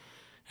course.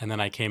 And then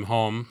I came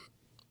home,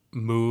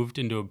 moved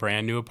into a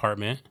brand new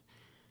apartment.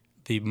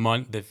 The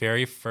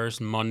very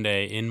first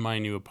Monday in my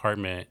new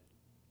apartment,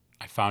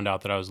 I found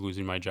out that I was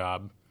losing my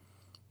job,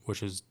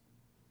 which was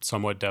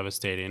somewhat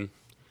devastating.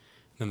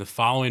 Then the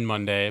following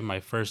Monday, my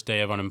first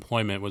day of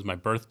unemployment, was my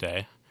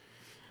birthday,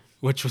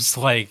 which was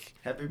like,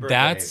 Happy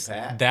birthday,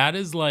 Pat.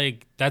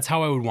 that's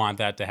how I would want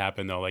that to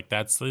happen though. Like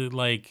that's the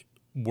like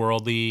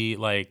worldly,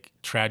 like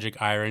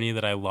tragic irony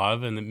that I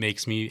love, and it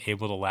makes me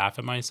able to laugh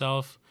at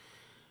myself.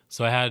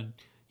 So I had,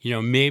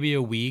 maybe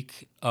a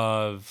week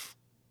of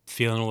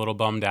feeling a little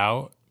bummed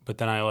out, but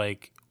then I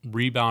like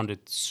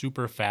rebounded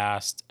super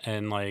fast.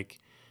 And like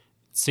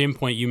same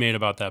point you made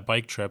about that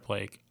bike trip,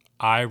 like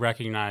I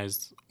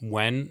recognized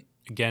when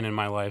again in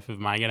my life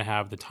am I going to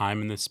have the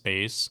time and the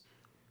space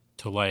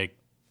to like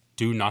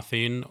do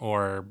nothing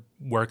or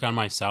work on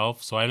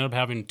myself. So I ended up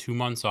having 2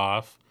 months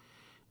off.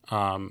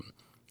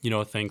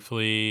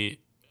 Thankfully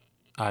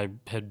I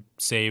had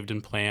saved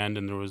and planned,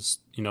 and there was,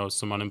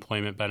 some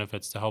unemployment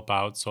benefits to help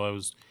out. So I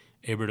was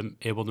able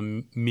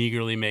to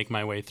meagerly make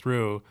my way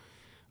through.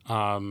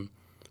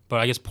 But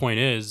I guess point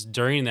is,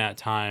 during that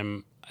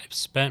time, I've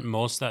spent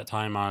most of that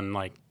time on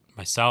like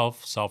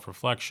myself,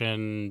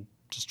 self-reflection,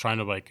 just trying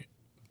to like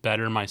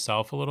better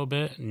myself a little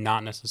bit,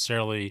 not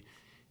necessarily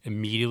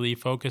immediately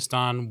focused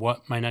on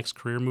what my next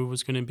career move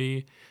was going to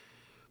be.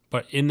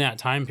 But in that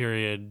time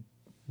period,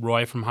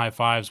 Roy from High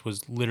Fives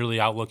was literally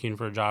out looking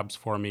for jobs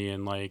for me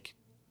and like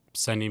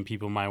sending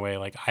people my way.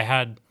 Like I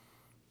had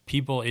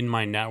people in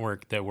my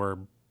network that were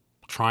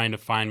trying to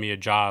find me a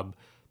job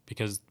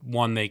because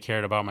one, they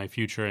cared about my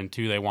future, and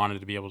two, they wanted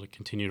to be able to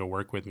continue to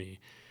work with me.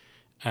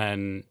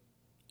 And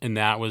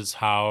that was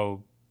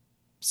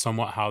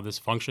somewhat how this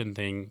function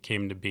thing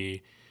came to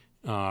be.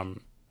 And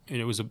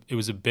it was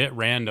a bit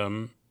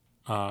random.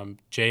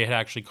 Jay had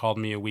actually called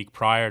me a week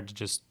prior to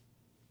just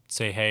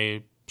say,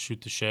 hey,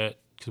 shoot the shit,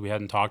 because we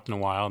hadn't talked in a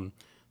while. And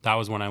that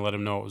was when I let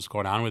him know what was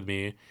going on with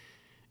me.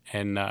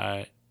 And,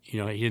 he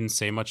didn't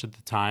say much at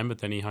the time, but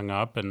then he hung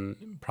up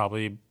and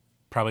probably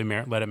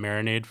let it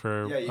marinate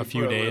for a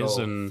few days,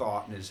 and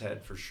thought in his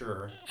head for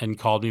sure, and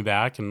called me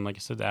back. And like I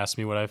said, asked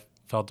me what I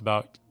felt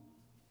about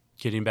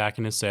getting back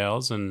into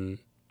sales, and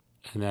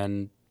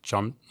then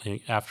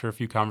after a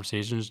few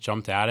conversations,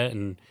 jumped at it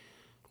and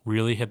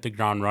really hit the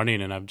ground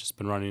running. And I've just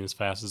been running as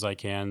fast as I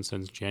can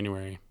since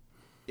January.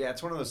 Yeah,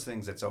 it's one of those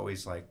things that's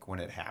always like when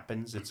it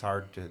happens, it's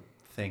hard to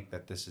think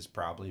that this is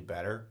probably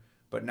better.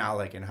 But now,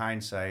 like in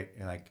hindsight,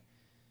 like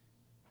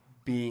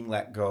being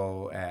let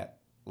go at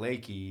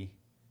Lakey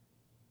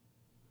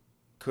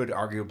could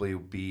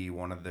arguably be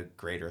one of the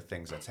greater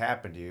things that's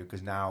happened to you,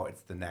 because now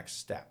it's the next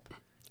step.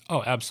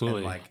 Oh,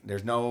 absolutely. And like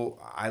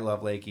I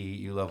love Lakey,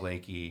 you love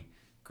Lakey,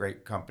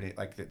 great company.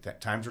 Like the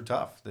times were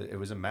tough. It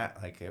was a mess.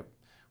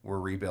 We're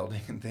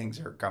rebuilding and things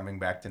are coming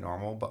back to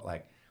normal, but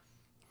like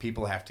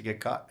people have to get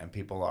cut and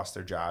people lost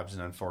their jobs.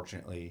 And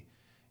unfortunately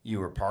you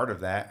were part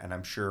of that. And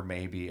I'm sure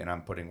maybe, and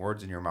I'm putting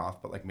words in your mouth,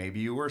 but like maybe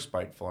you were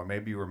spiteful or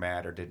maybe you were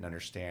mad or didn't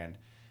understand.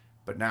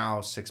 But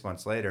now 6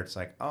 months later, it's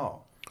like,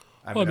 oh,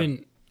 I've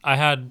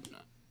had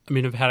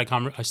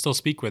I still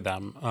speak with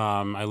them.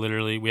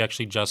 We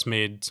actually just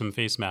made some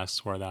face masks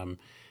for them.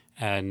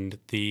 And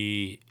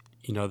the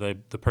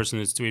person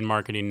that's doing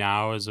marketing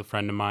now is a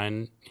friend of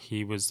mine.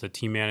 He was the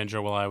team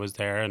manager while I was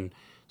there, and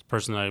it's a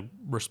person that I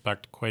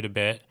respect quite a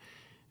bit.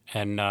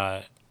 And,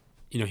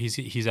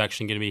 he's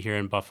actually going to be here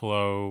in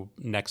Buffalo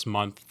next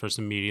month for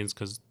some meetings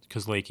because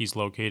Lakey's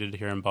located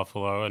here in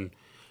Buffalo. And,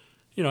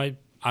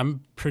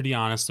 I'm pretty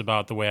honest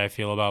about the way I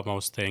feel about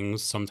most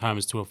things,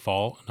 sometimes to a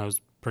fault. And I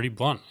was pretty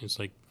blunt. It's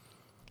like,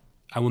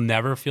 I will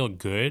never feel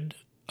good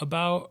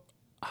about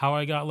how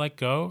I got let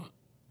go.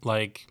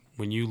 Like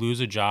when you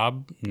lose a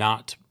job,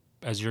 not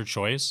as your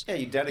choice. Yeah,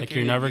 you dedicate. Like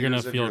you're never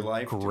gonna feel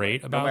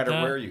great about that. No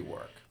matter where you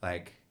work.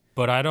 Like,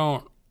 but I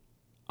don't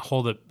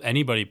hold it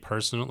anybody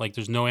personal. Like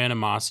there's no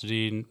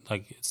animosity.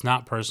 Like it's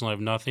not personal. I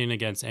have nothing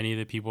against any of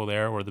the people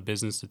there or the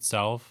business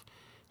itself.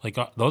 Like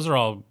those are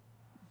all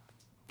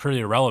pretty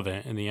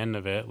irrelevant in the end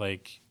of it.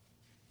 Like,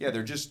 yeah,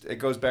 it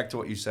goes back to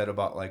what you said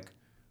about like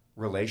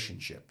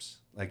relationships.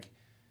 Like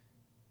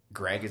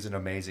Greg is an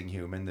amazing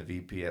human, the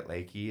VP at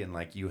Lakey, and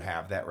like you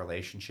have that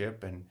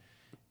relationship, and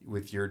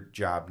with your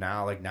job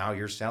now, like now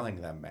you're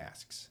selling them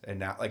masks, and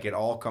now like it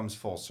all comes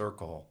full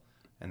circle,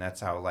 and that's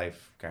how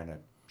life kind of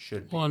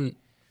should be.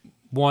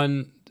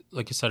 One,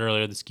 like I said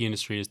earlier, the ski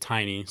industry is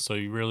tiny, so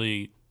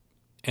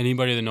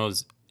anybody that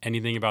knows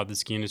anything about the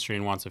ski industry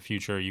and wants a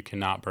future, you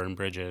cannot burn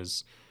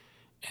bridges.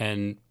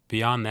 And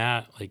beyond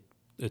that, like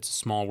it's a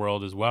small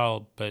world as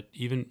well. But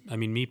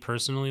me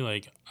personally,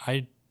 like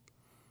I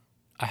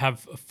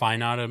have a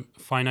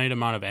finite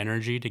amount of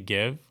energy to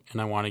give,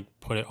 and I want to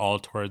put it all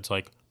towards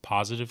like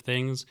positive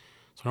things.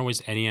 So I don't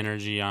waste any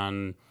energy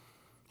on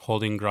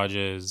holding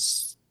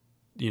grudges,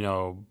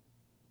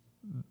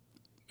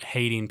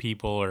 hating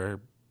people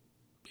or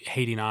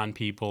hating on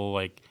people.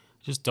 Like,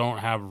 just don't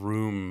have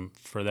room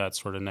for that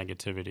sort of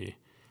negativity.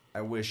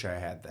 I wish I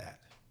had that.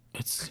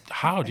 It's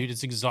how, dude?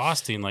 It's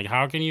exhausting. Like,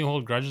 how can you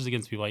hold grudges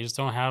against people? I just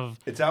don't have.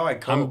 It's how I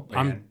cope,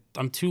 man.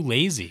 I'm too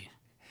lazy.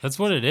 That's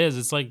what it is.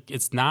 It's like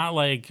it's not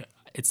like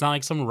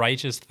some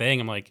righteous thing.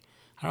 I'm like,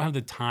 I don't have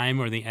the time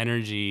or the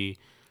energy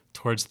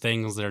towards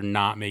things that are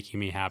not making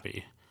me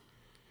happy.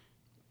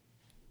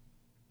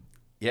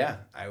 Yeah,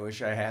 I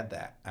wish I had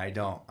that. I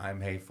don't.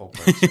 I'm a hateful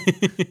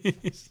person.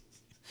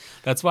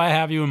 That's why I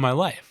have you in my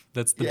life.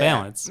 That's the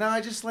balance. No,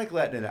 I just like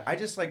letting it. I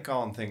just like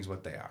calling things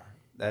what they are.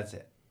 That's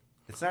it.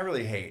 It's not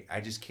really hate. I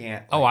just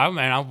can't. Oh, I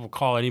will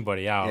call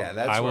anybody out. Yeah,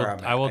 that's where I'm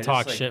at. I will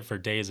talk just, shit for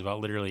days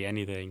about literally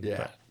anything. Yeah,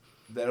 but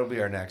that'll be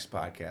our next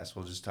podcast.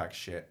 We'll just talk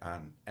shit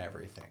on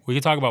everything. we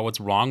could talk about what's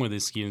wrong with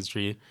this ski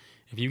industry.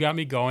 If you got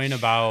me going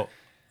about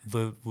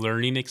the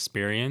learning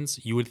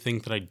experience, you would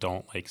think that I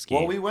don't like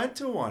skiing. Well, we went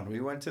to one. We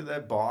went to the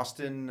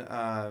Boston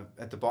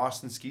at the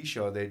Boston Ski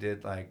Show. They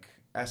did like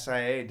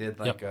SIA did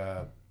like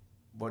a.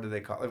 What do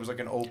they call it? It was like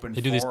an open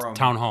They do forum, these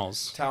town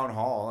halls. Town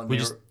hall. And we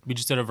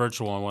just did a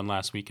virtual one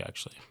last week,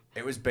 actually.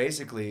 It was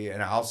basically,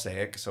 and I'll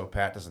say it so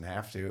Pat doesn't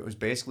have to, it was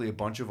basically a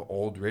bunch of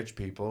old rich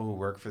people who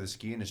work for the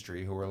ski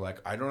industry who were like,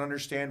 I don't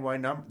understand why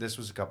this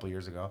was a couple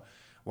years ago,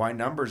 why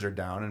numbers are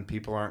down and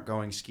people aren't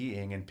going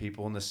skiing and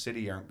people in the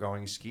city aren't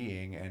going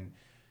skiing.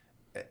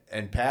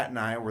 And Pat and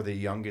I were the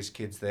youngest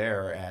kids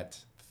there at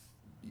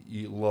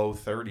low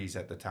 30s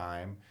at the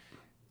time,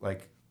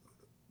 like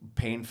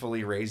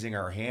painfully raising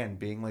our hand,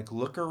 being like,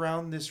 look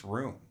around this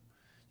room.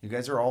 You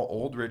guys are all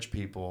old rich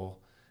people.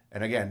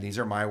 And again, these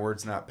are my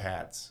words, not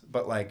Pat's.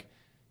 But like,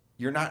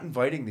 you're not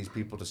inviting these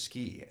people to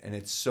ski. And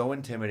it's so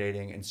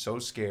intimidating and so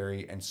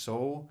scary and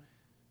so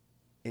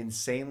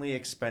insanely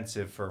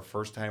expensive for a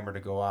first timer to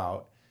go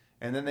out.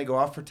 And then they go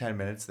out for 10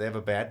 minutes, they have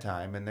a bad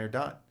time, and they're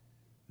done.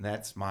 And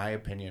that's my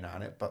opinion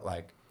on it. But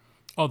like,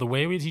 oh, the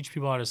way we teach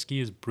people how to ski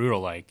is brutal.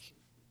 Like,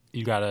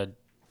 you gotta,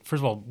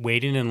 first of all,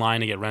 waiting in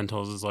line to get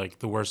rentals is like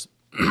the worst,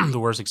 the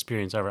worst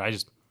experience ever. I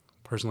just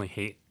personally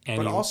hate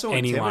any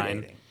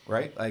line.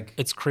 Right? Like,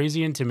 it's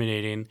crazy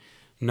intimidating.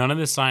 None of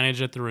the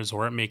signage at the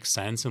resort makes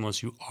sense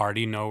unless you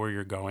already know where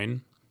you're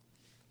going.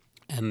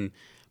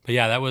 But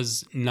yeah, that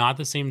was not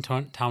the same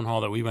town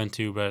hall that we went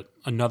to, but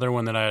another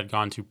one that I had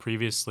gone to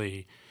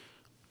previously.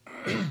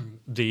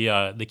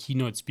 The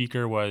keynote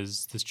speaker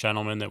was this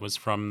gentleman that was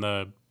from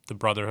the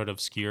Brotherhood of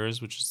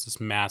Skiers, which is this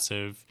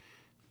massive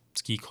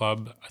ski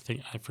club.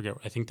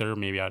 I think they're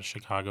maybe out of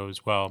Chicago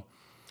as well.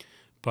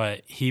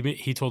 But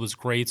he told this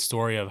great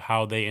story of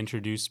how they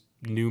introduce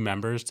new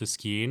members to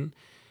skiing,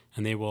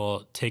 and they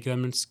will take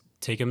them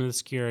to the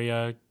ski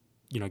area,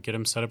 get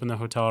them set up in the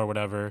hotel or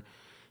whatever.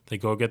 They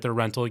go get their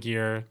rental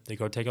gear. They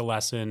go take a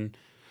lesson.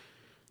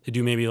 They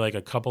do maybe like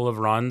a couple of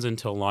runs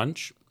until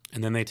lunch,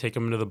 and then they take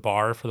them to the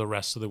bar for the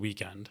rest of the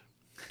weekend.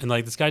 And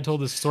like, this guy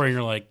told this story, and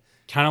you're like,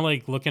 kind of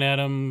like looking at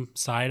him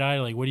side eye,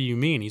 like, what do you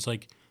mean? He's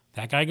like,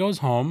 that guy goes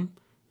home,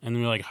 and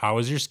then we're like, how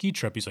was your ski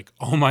trip? He's like,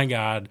 oh my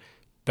God,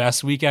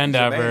 best weekend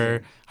ever.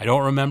 Amazing. I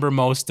don't remember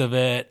most of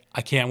it.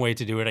 I can't wait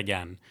to do it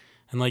again.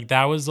 And like,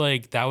 that was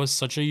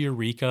such a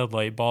eureka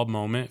light bulb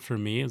moment for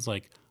me. It's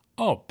like,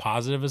 oh,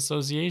 positive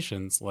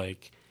associations.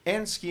 Like,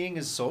 and skiing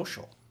is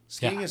social.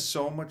 Skiing is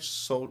so much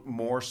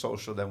more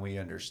social than we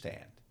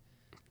understand.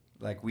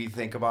 Like, we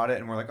think about it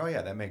and we're like, oh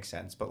yeah, that makes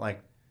sense. But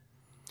like,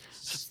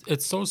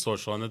 it's so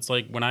social. And it's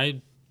like, when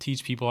I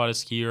teach people how to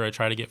ski or I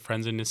try to get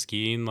friends into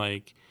skiing,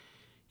 like,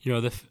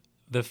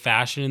 the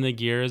fashion and the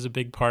gear is a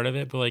big part of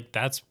it, but like,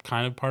 that's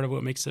kind of part of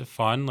what makes it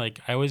fun. Like,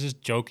 I always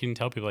just joke and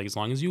tell people, like, as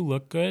long as you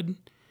look good,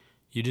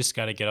 you just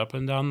got to get up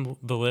and down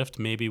the lift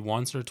maybe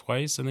once or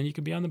twice, and then you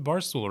could be on the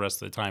bar stool the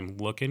rest of the time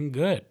looking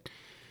good.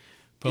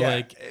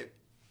 But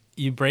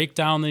you break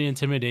down the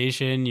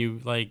intimidation. You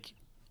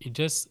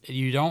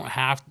don't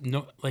have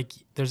like,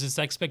 there's this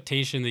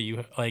expectation that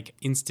you like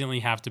instantly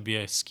have to be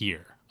a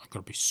skier. I'm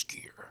gonna be a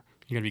skier.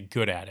 You're gonna be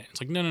good at it.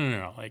 It's like,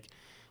 no. Like,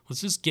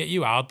 let's just get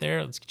you out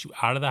there. Let's get you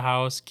out of the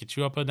house, get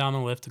you up and down the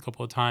lift a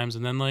couple of times.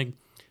 And then, like,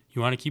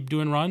 you want to keep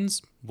doing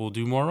runs? We'll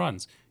do more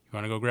runs. You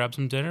want to go grab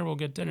some dinner? We'll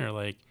get dinner.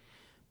 Like,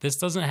 this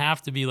doesn't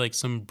have to be like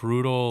some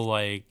brutal,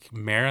 like,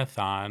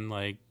 marathon.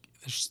 Like,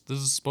 this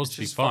is supposed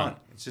to be fun.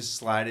 It's just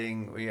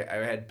sliding. I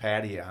had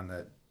Patty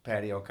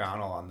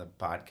O'Connell on the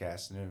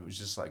podcast, and it was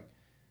just like,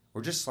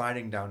 we're just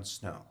sliding down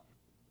snow.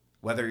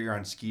 Whether you're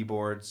on ski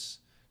boards,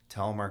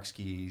 telemark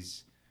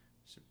skis,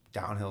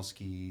 downhill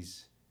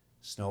skis,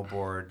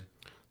 snowboard.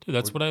 Dude,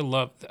 that's what I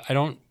love. I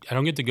don't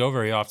get to go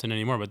very often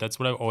anymore, but that's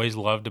what I've always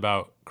loved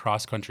about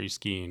cross country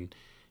skiing,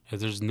 is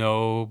there's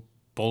no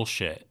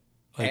bullshit.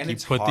 Like, you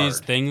put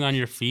these things on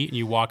your feet and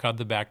you walk out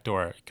the back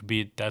door. It could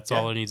be, that's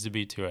all it needs to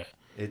be to it.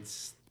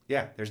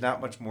 There's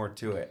not much more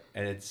to it.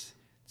 And it's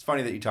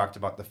funny that you talked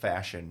about the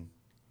fashion,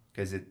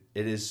 because it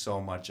is so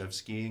much of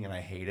skiing, and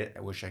I hate it. I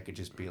wish I could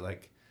just be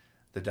like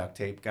the duct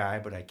tape guy,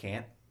 but I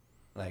can't.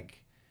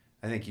 Like,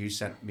 I think you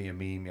sent me a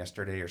meme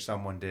yesterday, or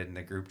someone did in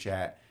the group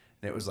chat,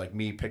 and it was like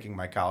me picking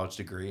my college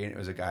degree, and it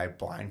was a guy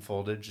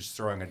blindfolded just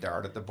throwing a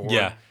dart at the board.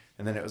 Yeah.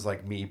 And then it was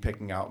like me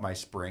picking out my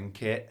spring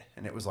kit,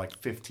 and it was like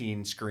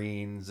 15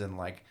 screens and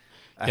like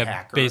a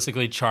hacker.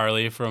 Basically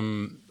Charlie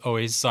from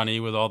Always Sunny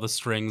with all the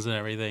strings and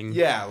everything.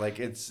 Yeah, like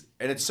it's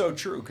so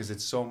true because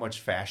it's so much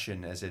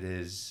fashion as it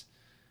is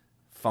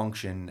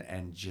function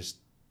and just.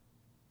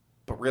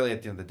 But really,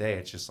 at the end of the day,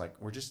 it's just like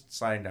we're just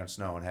sliding down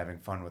snow and having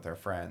fun with our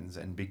friends,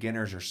 and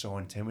beginners are so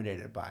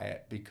intimidated by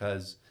it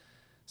because.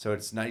 So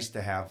it's nice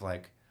to have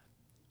like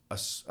a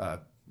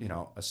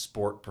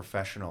sport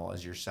professional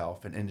as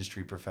yourself, an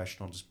industry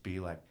professional, just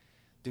be like,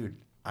 dude,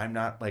 I'm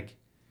not like,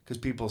 because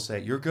people say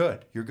you're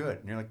good, and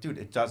you're like, dude,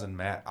 it doesn't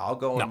matter. I'll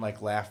go and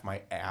like laugh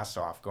my ass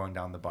off going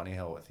down the bunny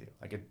hill with you.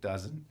 Like it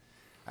doesn't.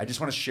 I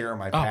just want to share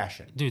my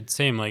passion, dude.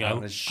 Same. Like I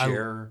want to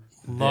share.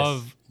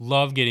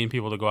 Love getting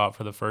people to go out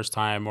for the first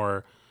time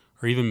or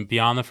even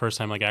beyond the first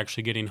time, like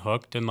actually getting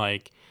hooked. And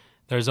like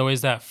there's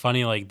always that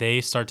funny, like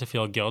they start to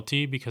feel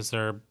guilty because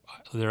they're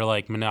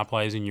like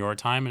monopolizing your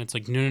time, and it's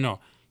like no,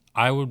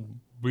 I would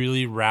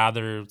really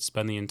rather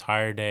spend the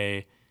entire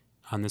day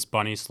on this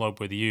bunny slope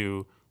with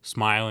you,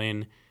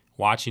 smiling,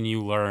 watching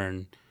you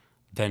learn,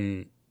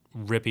 than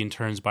ripping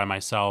turns by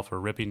myself or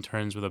ripping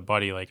turns with a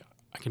buddy. Like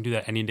I can do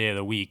that any day of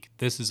the week.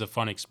 This is a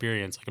fun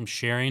experience. Like I'm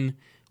sharing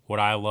what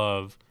I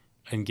love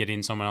and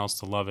getting someone else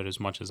to love it as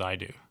much as I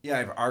do. Yeah,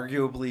 I've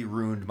arguably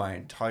ruined my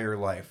entire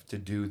life to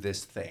do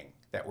this thing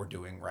that we're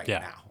doing right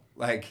now.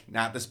 Like,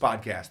 not this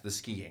podcast, the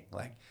skiing.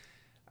 Like,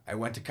 I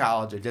went to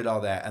college, I did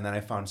all that, and then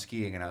I found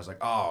skiing, and I was like,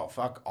 oh,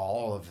 fuck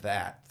all of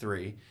that.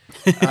 3.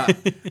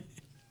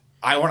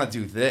 I want to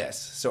do this.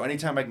 So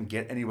anytime I can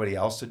get anybody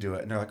else to do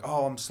it, and they're like,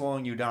 oh, I'm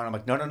slowing you down. I'm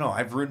like, no,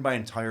 I've ruined my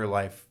entire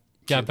life.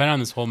 Yeah, I've been on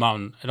this whole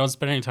mountain. I don't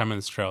spend any time on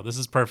this trail. This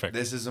is perfect.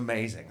 This is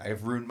amazing.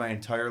 I've ruined my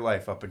entire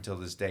life up until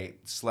this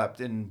date. Slept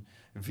in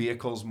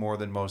vehicles more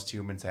than most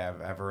humans have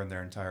ever in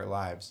their entire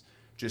lives,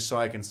 just so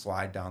I can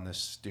slide down this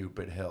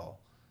stupid hill.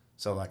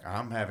 So, like,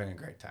 I'm having a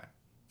great time.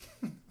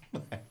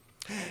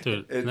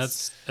 Dude,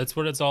 that's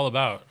what it's all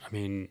about. I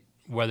mean,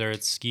 whether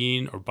it's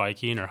skiing or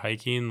biking or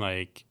hiking,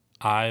 like,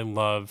 I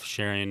love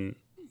sharing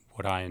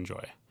what I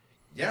enjoy.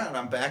 Yeah, and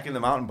I'm back in the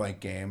mountain bike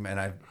game, and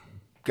I've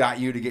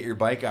got you to get your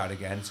bike out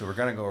again, so we're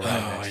going to go ride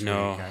next week.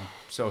 I'm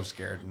so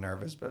scared and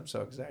nervous, but I'm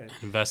so excited.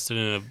 Invested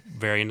in a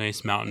very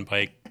nice mountain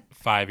bike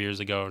 5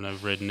 years ago, and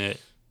I've ridden it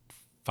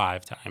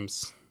 5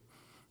 times.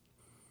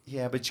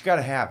 Yeah, but you got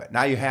to have it.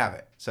 Now you have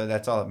it, so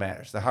that's all that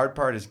matters. The hard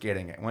part is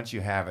getting it. Once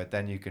you have it,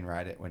 then you can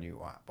ride it when you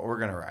want. But we're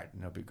going to ride,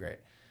 and it'll be great.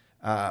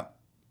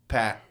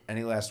 Pat,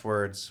 any last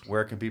words?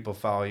 Where can people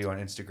follow you on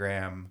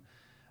Instagram?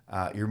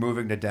 You're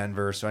moving to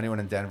Denver, so anyone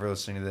in Denver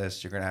listening to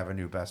this, you're going to have a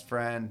new best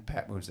friend.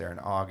 Pat moves there in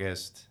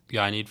August.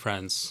 Yeah, I need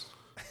friends.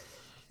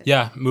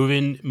 Yeah,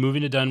 moving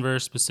to Denver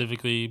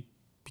specifically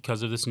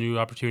because of this new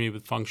opportunity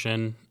with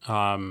Function.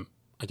 I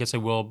guess I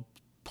will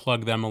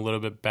plug them a little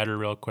bit better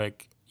real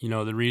quick. You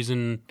know, the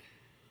reason,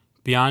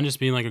 beyond just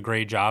being like a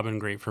great job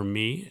and great for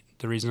me,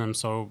 the reason I'm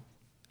so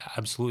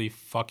absolutely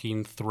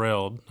fucking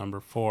thrilled, number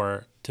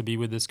 4, to be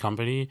with this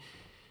company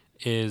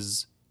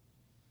is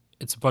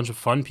it's a bunch of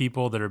fun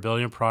people that are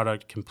building a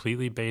product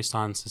completely based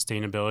on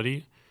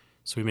sustainability.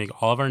 So we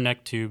make all of our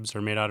neck tubes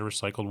are made out of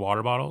recycled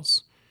water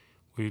bottles.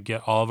 We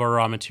get all of our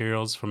raw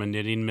materials from a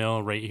knitting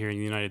mill right here in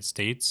the United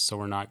States. So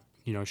we're not,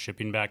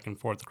 shipping back and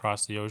forth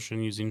across the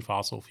ocean using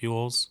fossil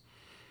fuels.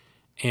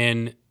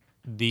 And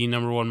the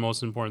number one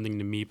most important thing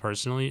to me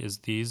personally is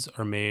these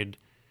are made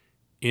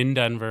in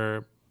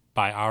Denver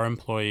by our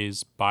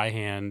employees by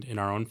hand in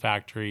our own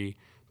factory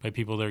by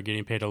people that are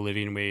getting paid a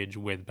living wage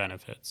with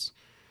benefits.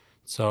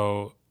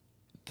 So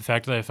the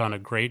fact that I found a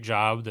great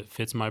job that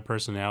fits my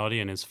personality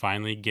and is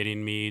finally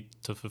getting me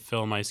to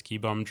fulfill my ski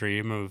bum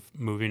dream of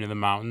moving to the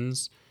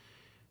mountains,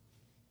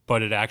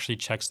 but it actually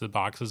checks the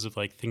boxes of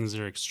like things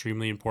that are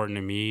extremely important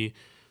to me,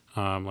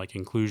 like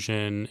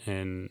inclusion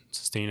and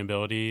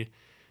sustainability.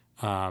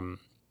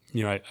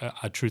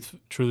 I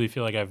truly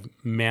feel like I've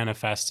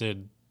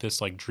manifested this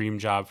like dream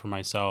job for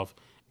myself,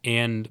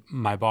 and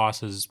my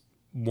boss is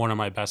one of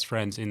my best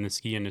friends in the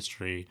ski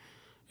industry.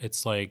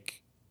 It's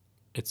like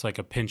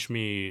a pinch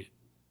me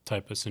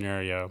type of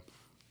scenario.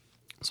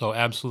 So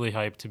absolutely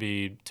hyped to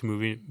be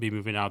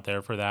moving out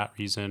there for that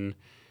reason.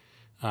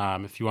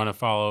 If you want to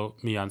follow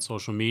me on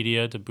social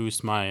media to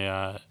boost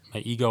my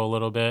ego a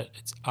little bit,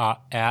 it's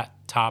at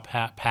Top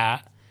Hat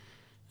Pat,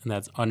 and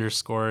that's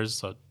underscores,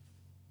 so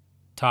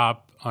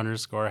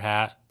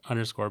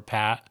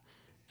top_hat_Pat.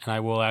 And I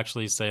will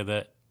actually say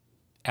that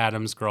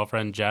Adam's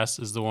girlfriend Jess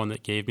is the one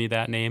that gave me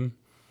that name.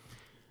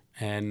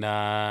 And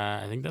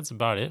I think that's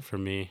about it for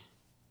me.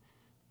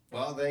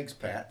 Well, thanks,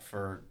 Pat.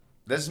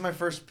 This is my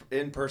first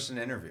in-person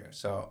interview.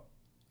 So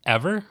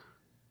ever?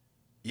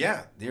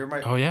 Yeah, you're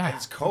my. Oh yeah,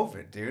 it's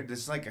COVID, dude. This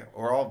is like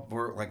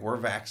we're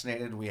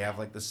vaccinated. We have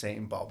like the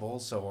same bubble,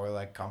 so we're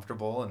like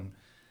comfortable and.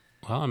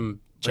 Well,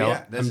 I'm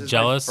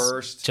jealous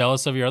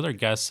of your other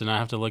guests, and I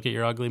have to look at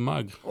your ugly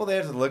mug. Well, they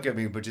have to look at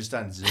me, but just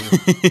on Zoom,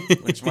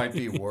 which might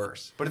be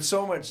worse. But it's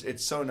so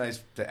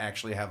nice to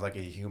actually have like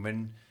a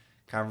human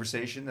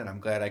conversation, and I'm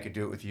glad I could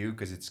do it with you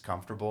because it's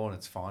comfortable and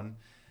it's fun.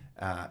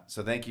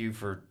 So thank you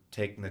for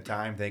taking the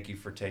time. Thank you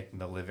for taking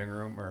the living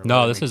room.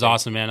 No, this is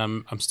awesome, man.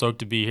 I'm stoked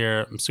to be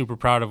here. I'm super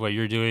proud of what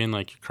you're doing.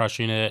 Like, you're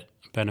crushing it.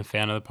 I've been a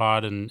fan of the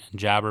pod and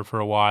Jabber for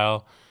a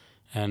while,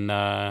 and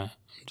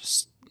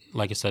just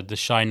like I said, the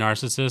shy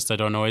narcissist. I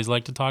don't always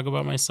like to talk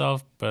about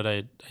myself, but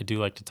I do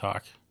like to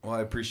talk. Well,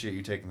 I appreciate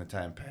you taking the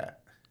time,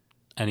 Pat.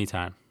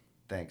 Anytime.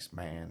 Thanks,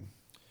 man.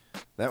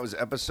 That was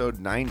episode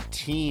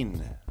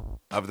 19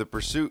 of The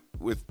Pursuit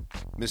with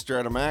Mr.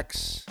 Adam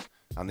X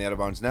on the Out of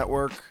Bounds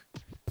Network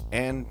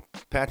and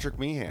Patrick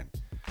Meehan.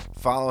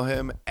 Follow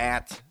him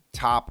at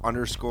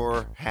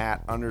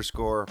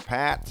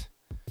top_hat_Pat.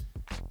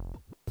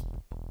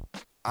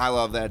 I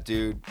love that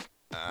dude.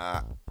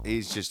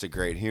 He's just a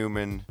great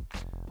human.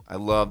 I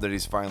love that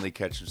he's finally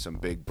catching some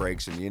big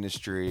breaks in the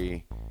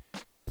industry.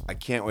 I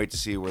can't wait to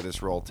see where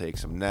this role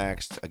takes him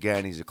next.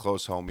 Again, he's a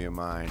close homie of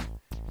mine.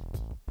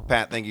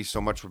 Pat, thank you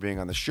so much for being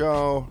on the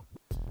show.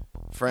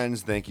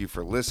 Friends, thank you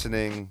for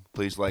listening.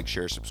 Please like,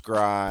 share,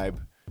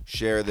 subscribe.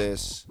 Share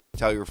this.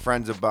 Tell your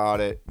friends about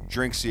it.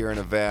 Drink Sierra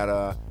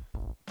Nevada.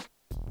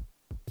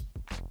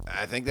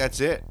 I think that's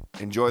it.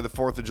 Enjoy the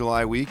 4th of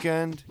July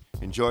weekend.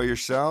 Enjoy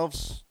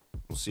yourselves.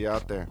 We'll see you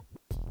out there.